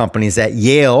rep companies at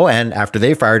Yale and, after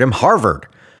they fired him, Harvard,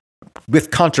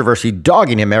 with controversy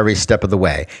dogging him every step of the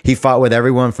way. He fought with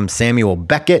everyone from Samuel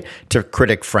Beckett to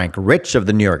critic Frank Rich of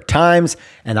the New York Times.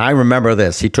 And I remember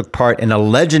this. He took part in a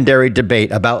legendary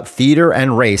debate about theater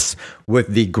and race with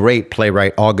the great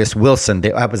playwright August Wilson.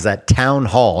 That was at Town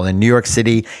Hall in New York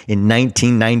City in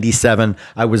 1997.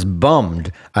 I was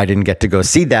bummed I didn't get to go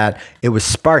see that. It was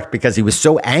sparked because he was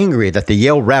so angry that the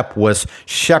Yale rep was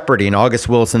shepherding August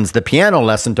Wilson's The Piano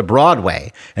Lesson to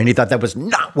Broadway. And he thought that was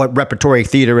not what repertory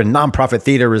theater and nonprofit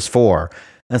theater is for.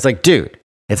 And it's like, dude,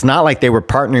 it's not like they were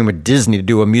partnering with Disney to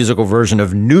do a musical version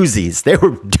of Newsies. They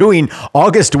were doing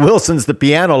August Wilson's The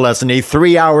Piano Lesson, a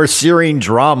 3-hour searing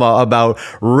drama about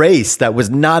race that was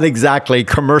not exactly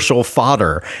commercial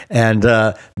fodder. And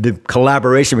the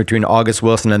collaboration between August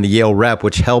Wilson and the Yale rep,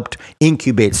 which helped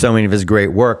incubate so many of his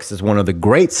great works, is one of the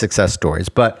great success stories.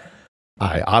 But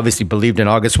I obviously believed in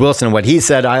August Wilson and what he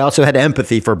said. I also had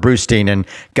empathy for Brustein, and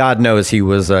God knows he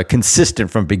was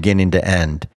consistent from beginning to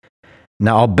end.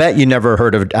 Now, I'll bet you never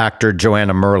heard of actor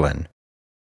Joanna Merlin.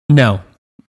 No.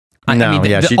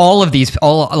 All of these,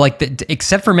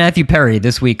 except for Matthew Perry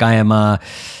this week, I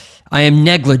am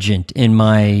negligent in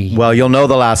my... Well, you'll know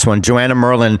the last one. Joanna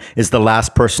Merlin is the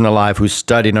last person alive who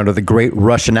studied under the great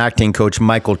Russian acting coach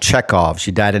Michael Chekhov. She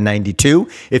died in 92.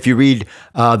 If you read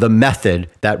The Method,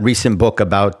 that recent book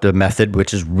about The Method,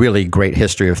 which is really great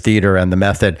history of theater and The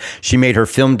Method, she made her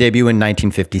film debut in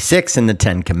 1956 in The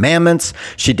Ten Commandments.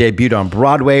 She debuted on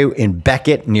Broadway in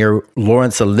Beckett near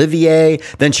Laurence Olivier.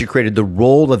 Then she created the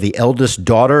role of the eldest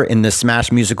daughter in the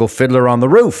smash musical Fiddler on the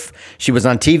Roof. She was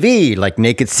on TV like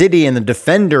Naked City and The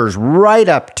Defenders, right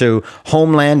up to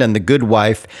Homeland and The Good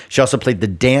Wife. She also played the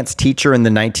dance teacher in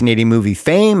the 1980 movie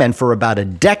Fame, and for about a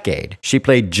decade, she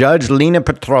played Judge Lena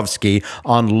Petrovsky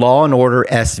on Law and Order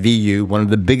SVU, one of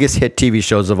the biggest hit TV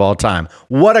shows of all time.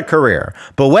 What a career.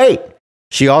 But wait,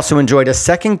 She also enjoyed a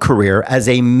second career as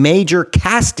a major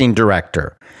casting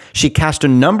director. She cast a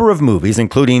number of movies,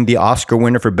 including the Oscar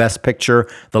winner for Best Picture,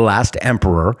 The Last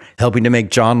Emperor, helping to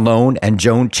make John Lone and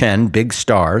Joan Chen big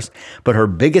stars. But her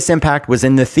biggest impact was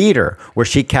in the theater, where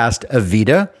she cast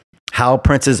Evita, Hal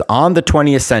Prince's On the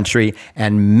 20th Century,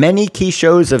 and many key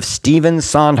shows of Stephen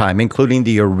Sondheim, including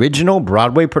the original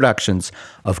Broadway productions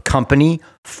of Company,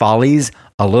 Follies,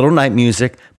 A Little Night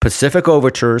Music, Pacific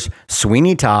Overtures,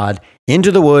 Sweeney Todd,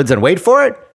 Into the Woods, and wait for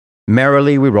it,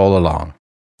 Merrily We Roll Along.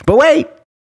 But wait!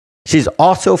 She's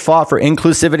also fought for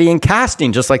inclusivity in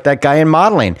casting, just like that guy in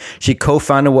modeling. She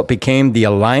co-founded what became the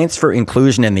Alliance for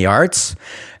Inclusion in the Arts,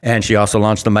 and she also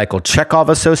launched the Michael Chekhov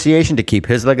Association to keep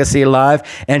his legacy alive.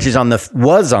 And she's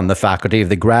was on the faculty of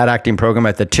the grad acting program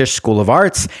at the Tisch School of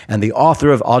Arts, and the author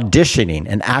of Auditioning,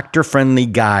 an actor-friendly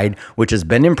guide, which has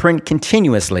been in print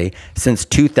continuously since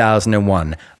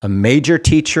 2001. A major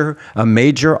teacher, a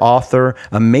major author,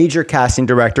 a major casting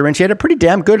director, and she had a pretty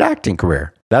damn good acting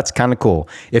career. That's kind of cool.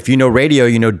 If you know radio,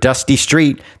 you know Dusty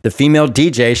Street, the female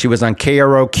DJ. She was on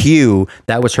KROQ.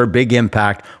 That was her big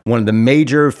impact. One of the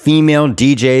major female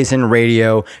DJs in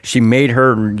radio. She made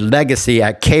her legacy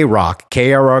at K-Rock,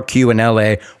 KROQ in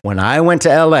LA. When I went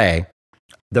to LA,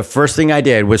 the first thing I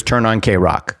did was turn on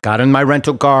K-Rock. Got in my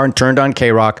rental car and turned on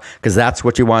K-Rock because that's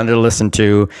what you wanted to listen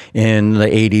to in the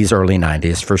 80s, early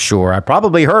 90s for sure. I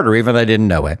probably heard her even though I didn't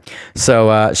know it.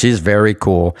 So she's very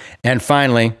cool. And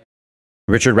finally,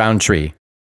 Richard Roundtree.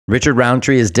 Richard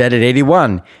Roundtree is dead at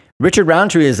 81. Richard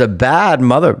Roundtree is a bad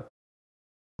mother.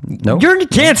 No, you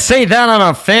can't say that on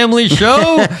a family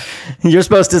show. You're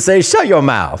supposed to say, shut your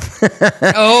mouth.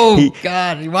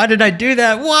 God, why did I do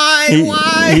that?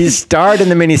 Why? He starred in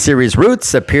the miniseries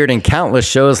Roots, appeared in countless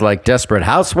shows like Desperate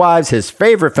Housewives. His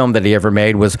favorite film that he ever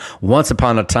made was Once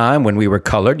Upon a Time When We Were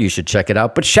Colored. You should check it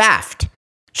out. But Shaft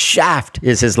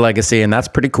is his legacy, and that's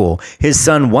pretty cool. His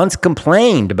son once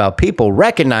complained about people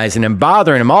recognizing and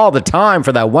bothering him all the time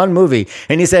for that one movie,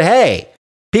 and he said, hey,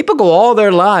 people go all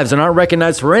their lives and aren't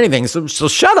recognized for anything, so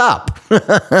shut up.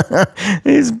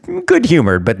 He's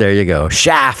good-humored, but there you go.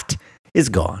 Shaft is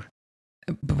gone.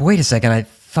 But wait a second, I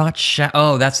thought Shaft...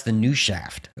 Oh, that's the new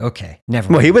Shaft. Okay, never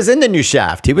mind. Well, he was in the new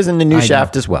Shaft. He was in the new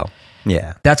Shaft as well.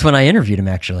 Yeah. That's when I interviewed him,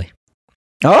 actually.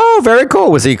 Oh, very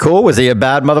cool. Was he cool? Was he a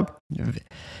bad mother?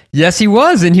 Yes, he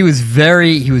was, and he was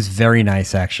very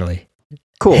nice, actually.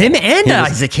 Cool. Him and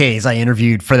Isaac Hayes I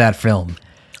interviewed for that film.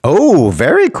 Oh,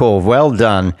 very cool. Well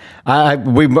done.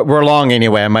 We're long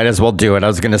anyway. I might as well do it. I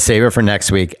was going to save it for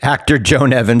next week. Actor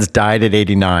Joan Evans died at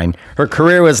 89. Her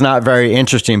career was not very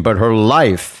interesting, but her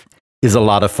life is a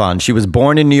lot of fun. She was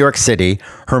born in New York City.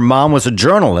 Her mom was a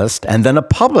journalist and then a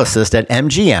publicist at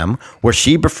MGM, where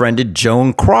she befriended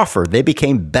Joan Crawford. They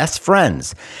became best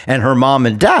friends. And her mom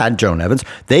and dad, Joan Evans,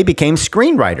 they became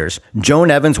screenwriters. Joan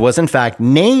Evans was in fact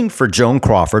named for Joan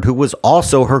Crawford, who was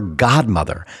also her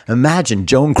godmother. Imagine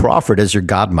Joan Crawford as your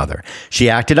godmother.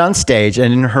 She acted on stage,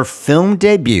 and in her film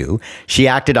debut, she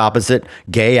acted opposite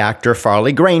gay actor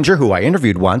Farley Granger, who I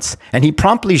interviewed once, and he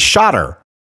promptly shot her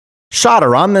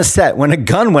on the set when a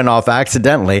gun went off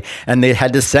accidentally, and they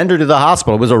had to send her to the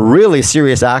hospital. It was a really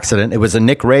serious accident. It was a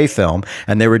Nick Ray film,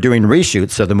 and they were doing reshoots,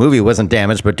 so the movie wasn't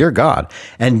damaged, but dear God.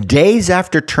 And days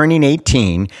after turning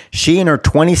 18, she and her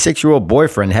 26-year-old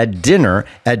boyfriend had dinner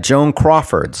at Joan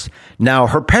Crawford's. Now,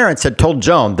 her parents had told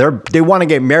Joan they want to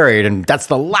get married, and that's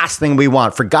the last thing we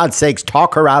want. For God's sakes,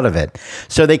 talk her out of it.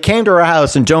 So they came to her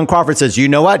house, and Joan Crawford says, you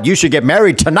know what? You should get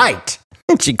married tonight.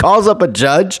 And she calls up a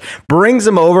judge, brings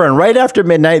him over, and right after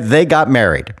midnight, they got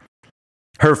married.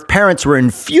 Her parents were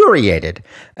infuriated.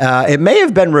 It may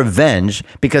have been revenge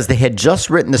because they had just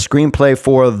written the screenplay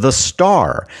for The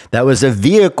Star. That was a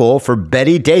vehicle for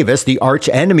Bette Davis, the arch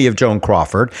enemy of Joan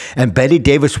Crawford. And Bette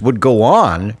Davis would go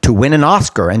on to win an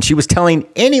Oscar. And she was telling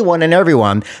anyone and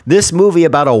everyone this movie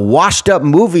about a washed up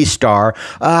movie star.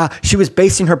 She was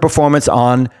basing her performance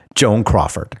on Joan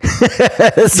Crawford.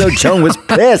 So Joan was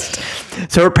pissed.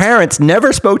 So her parents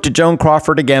never spoke to Joan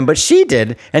Crawford again, but she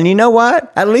did. And you know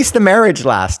what? At least the marriage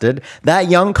lasted. That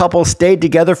young couple stayed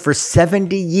together for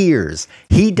 70 years.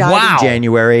 He died in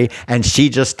January, and she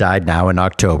just died now in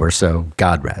October. So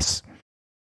God rest.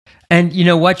 And you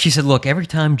know what? She said, look, every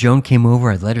time Joan came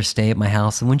over, I'd let her stay at my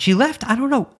house. And when she left, I don't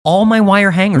know, all my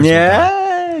wire hangers were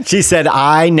gone. She said,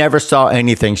 I never saw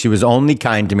anything. She was only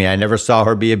kind to me. I never saw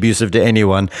her be abusive to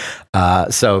anyone.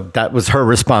 So that was her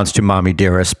response to Mommy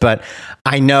Dearest. But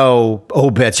I know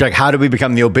obits, like, how did we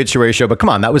become the obituary show? But come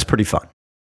on, that was pretty fun.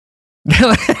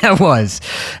 That was.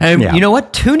 And you know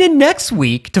what? Tune in next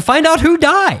week to find out who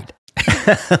died.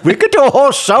 We could do a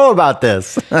whole show about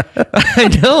this.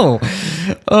 I know.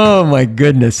 Oh my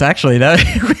goodness. Actually,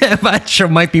 that show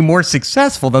might be more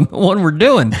successful than the one we're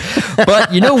doing.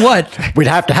 But you know what? We'd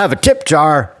have to have a tip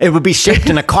jar. It would be shaped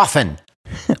in a coffin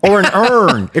or an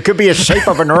urn. It could be a shape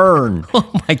of an urn.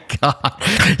 Oh my God.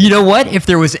 You know what? If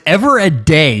there was ever a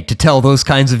day to tell those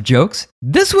kinds of jokes,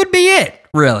 this would be it,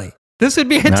 really. This would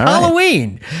be, it's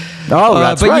Halloween. Oh,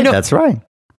 that's right. That's right.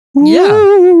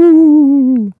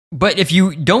 Yeah. But if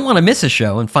you don't want to miss a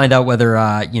show and find out whether,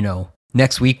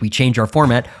 next week we change our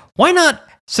format, why not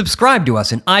subscribe to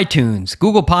us in iTunes,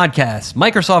 Google Podcasts,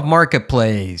 Microsoft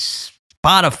Marketplace,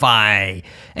 Spotify,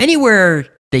 anywhere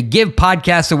they give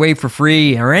podcasts away for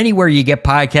free, or anywhere you get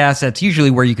podcasts. That's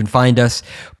usually where you can find us.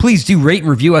 Please do rate and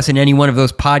review us in any one of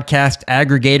those podcast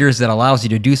aggregators that allows you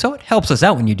to do so. It helps us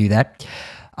out when you do that.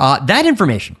 That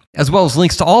information, as well as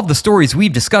links to all of the stories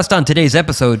we've discussed on today's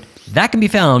episode, that can be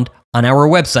found on our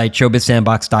website,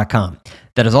 showbizsandbox.com.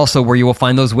 That is also where you will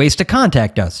find those ways to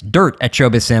contact us.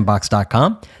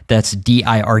 dirt@showbizsandbox.com. That's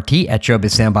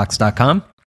DIRT@showbizsandbox.com.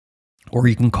 Or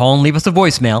you can call and leave us a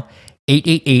voicemail,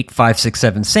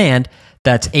 888-567-SAND.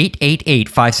 That's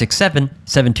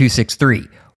 888-567-7263.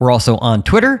 We're also on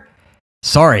Twitter.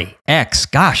 X.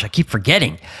 Gosh, I keep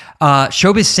forgetting.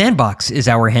 Showbiz Sandbox is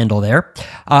our handle there.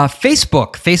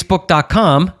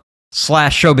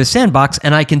 Facebook.com/Showbiz Sandbox.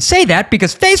 And I can say that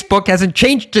because Facebook hasn't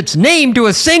changed its name to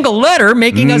a single letter,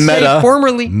 making us say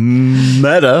formerly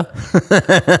Meta.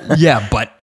 Yeah,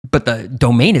 but the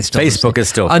domain is still Facebook is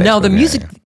still Facebook, now the music.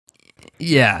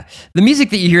 Yeah. The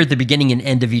music that you hear at the beginning and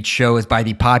end of each show is by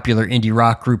the popular indie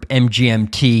rock group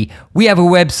MGMT. We have a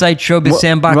website,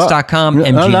 showbizsandbox.com.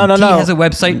 MGMT has a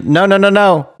website.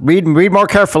 No. Read more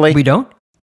carefully. We don't?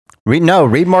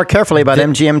 Read more carefully about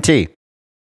MGMT.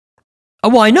 Oh,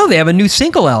 well, I know they have a new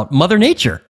single out, Mother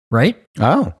Nature, right?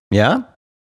 Oh, yeah?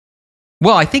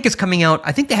 Well, I think it's coming out.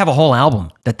 I think they have a whole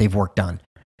album that they've worked on.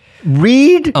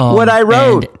 Read what I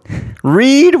wrote.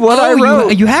 Read what I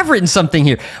wrote. You have written something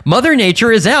here. Mother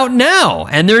Nature is out now,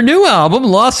 and their new album,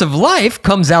 Loss of Life,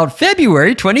 comes out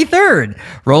February 23rd.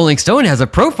 Rolling Stone has a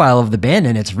profile of the band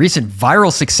and its recent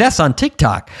viral success on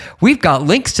TikTok. We've got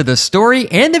links to the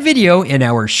story and the video in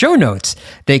our show notes.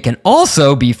 They can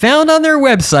also be found on their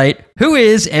website,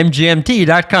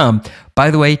 whoismgmt.com.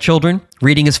 By the way, children,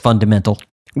 reading is fundamental.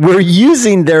 We're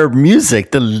using their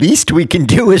music. The least we can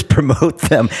do is promote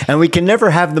them. And we can never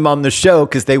have them on the show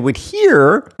because they would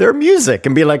hear their music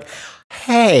and be like,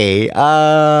 hey,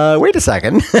 wait a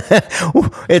second.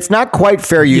 It's not quite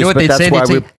fair use, but that's why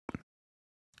we...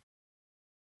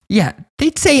 Yeah,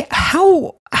 they'd say,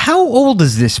 how old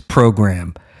is this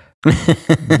program?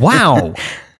 Wow.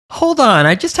 Hold on,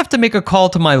 I just have to make a call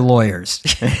to my lawyers.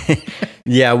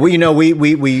 Yeah, we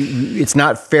it's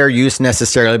not fair use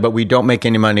necessarily, but we don't make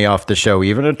any money off the show,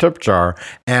 even a tip jar,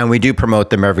 and we do promote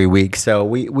them every week. So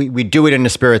we do it in a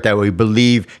spirit that we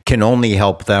believe can only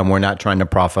help them. We're not trying to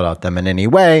profit off them in any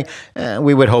way.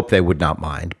 We would hope they would not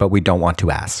mind, but we don't want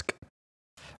to ask.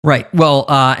 Right. Well,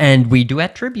 and we do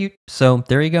at tribute, so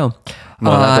there you go.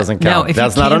 Well, that doesn't count. Now,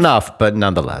 that's not enough, but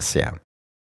nonetheless, yeah.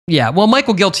 Yeah, well,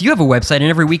 Michael Giltz, you have a website, and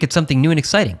every week it's something new and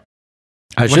exciting.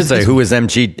 I should say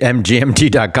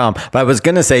whoismgmt.com, but I was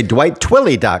going to say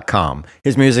dwighttwilley.com.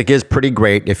 His music is pretty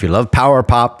great. If you love power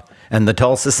pop and the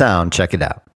Tulsa sound, check it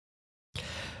out.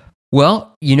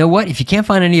 Well, you know what? If you can't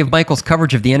find any of Michael's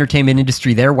coverage of the entertainment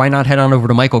industry there, why not head on over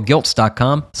to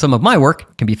michaelgiltz.com? Some of my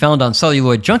work can be found on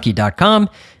celluloidjunkie.com.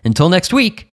 Until next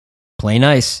week, play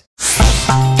nice.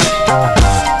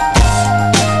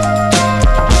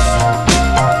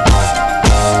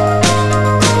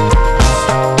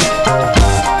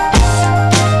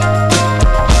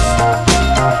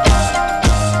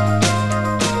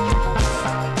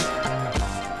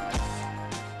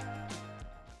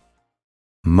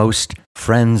 Most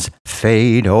friends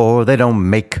fade or they don't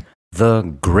make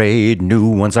the grade. New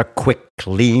ones are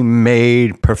quickly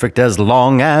made, perfect as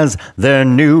long as they're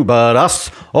new. But us,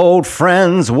 old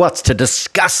friends, what's to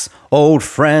discuss? Old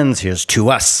friends, here's to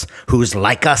us. Who's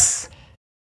like us?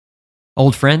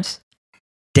 Old friends?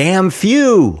 Damn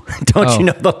few. Don't you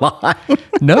know the line?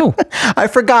 No. I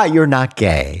forgot you're not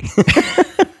gay.